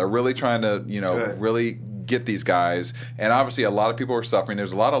right now. They're really trying to, Good. really get these guys. And obviously, a lot of people are suffering.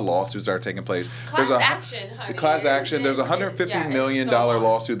 There's a lot of lawsuits that are taking place. Class action, honey. Class action. There's a $150 million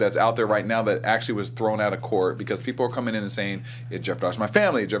lawsuit that's out there right now that actually was thrown out of court because people are coming in and saying it jeopardized my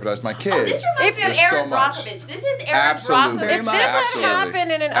family, it jeopardized my kids. Oh, this reminds me of There's Aaron so much. Brockovich. This is Aaron Absolutely. Brockovich. If this had Absolutely.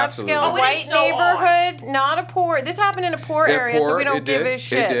 happened in an Absolutely. upscale Oh, it is white so neighborhood, not a poor. This happened in a poor Yeah, area, so poor, we don't it give did, a it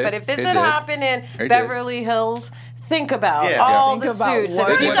shit. did, But if this it had did. happened in did. Beverly Hills, think about Yeah. all Think the about suits. what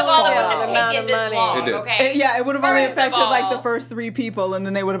and would First of all, it fall. wouldn't the have amount taken of this money. long, It did. okay? Yeah, it would have only First of affected like all- the first 3 people, and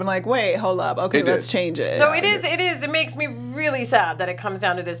then they would have been like, "Wait, hold up, okay, It did. let's change it." So it is. It makes me really sad that it comes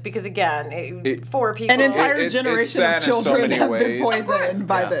down to this because again, 4 people. An entire It's generation sad of in so children many have ways. been poisoned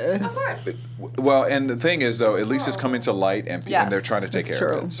by this. Of course. Well, and the thing is, though, at least it's coming to light, and, Yes. and they're trying to take That's care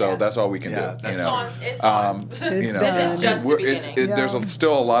of true. it. So that's all we can Yeah, do. that's You It's know, on. It's on. It's you know, done. This is just the beginning. There's Yeah.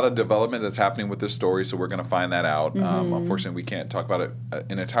 still a lot of development that's happening with this story, so we're going to find that out. Mm-hmm. Unfortunately, we can't talk about it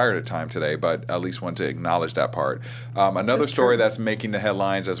in entire time today, but at least want to acknowledge that part. Another story that's making the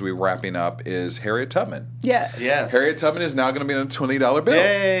headlines as we're wrapping up is Harriet Tubman. Yes. Yes. Harriet Tubman is now going to be on a $20 bill.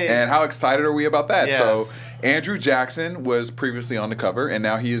 Yay. And how excited are we about that? Yes. So Andrew Jackson was previously on the cover, and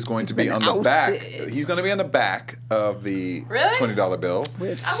now he is going to be been on the back. ousted. He's going to be on the back of the Really? $20 bill.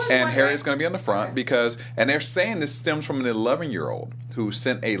 Which- I was And wondering- Harriet's going to be on the front because, and they're saying this stems from an 11-year-old who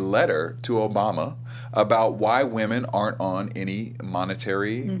sent a letter to Obama about why women aren't on any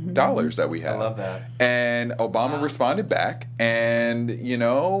monetary dollars that we have. I love that. And Obama responded back, and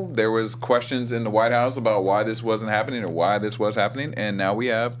there was questions in the White House about why this wasn't happening or why this was happening, and now we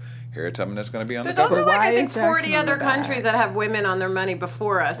have Harriet Tubman that's going to be on There's the cover. also like Why I think is 40 Jackson on other the back? countries that have women on their money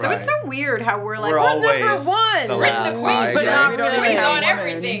before us. So it's Right. so weird how we're like, We're well, number always one. the The last. queen, I but agree. not We don't really even have on women.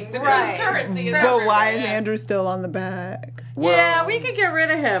 everything. The Right. queen's currency is But everywhere. why is Andrew still on the back? Yeah, we could get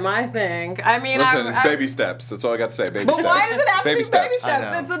rid of him, I think. I mean, Listen, it's baby steps. That's all I got to say. Baby But steps. why does it have to be baby steps? I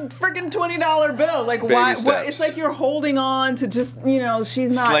know. It's a freaking $20 bill. Like Baby why? What, steps. it's like you're holding on to just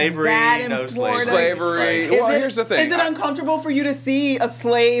she's not Slavery, that no important. Slavery. Is Well, it- here's the thing. Is it uncomfortable for you to see a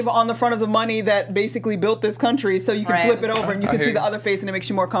slave on the front of the money that basically built this country, so you can Right. flip it over and you I can hear see the you. other face and it makes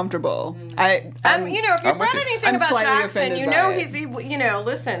you more comfortable? And I'm- if you've I'm with read you. anything I'm about slightly Jackson, offended you by know it.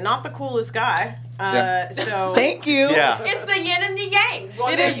 listen, not the coolest guy. Yeah. So Thank you. Yeah. It's the yin and the yang.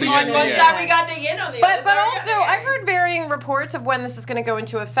 It is the on yin and one the side yang. we got the yin, on the But other side we also, got the yang. I've heard varying reports of when this is going to go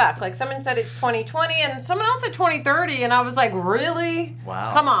into effect. Like someone said it's 2020, and someone else said 2030, and I was like, really?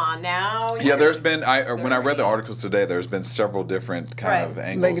 Wow. Come on now. Yeah, there's been when I read the articles today, there's been several different kind of Right.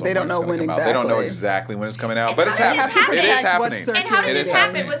 angles. Like, they on don't when it's know gonna when come out. They don't know exactly. exactly when it's coming out, And but it's how did it happening. happen? It is Protect happening. what's And how It did is this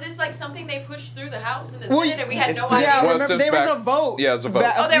happen? happening. Was this like something they pushed through the House and the Well, Senate and we had no it's- idea? Yeah, Well, remember, since there was back- a vote. Yeah, it was a vote.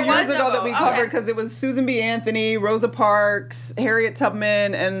 A Oh, there few years was a ago that vote. we Okay. covered because it was Susan B. Anthony, Rosa Parks, Harriet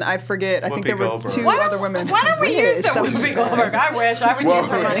Tubman, and I forget. I think Whoopi there were Goldberg. 2 Why other don't, women. why don't we use the Wish that was Whoopi better. Goldberg? I wish I would Well, use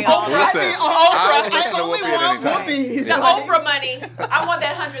her money all the listen, time. I would I listen to only Whoopi at want any time. Whoopi. The Yeah. Oprah money. I want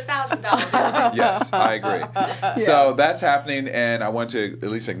that $100,000. Yes, I agree. So that's happening, and I want to at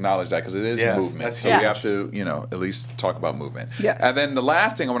least acknowledge that because it is Yes, movement. that's So huge. we have to, at least talk about movement. Yes. And then the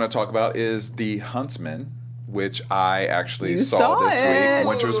last thing I want to talk about is the Huntsman, which I actually You saw saw this it. week.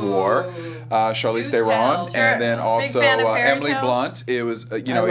 Winter's War. Charlize Do Theron, tell. and then Big also fan of fairy Emily tales. Blunt. It was,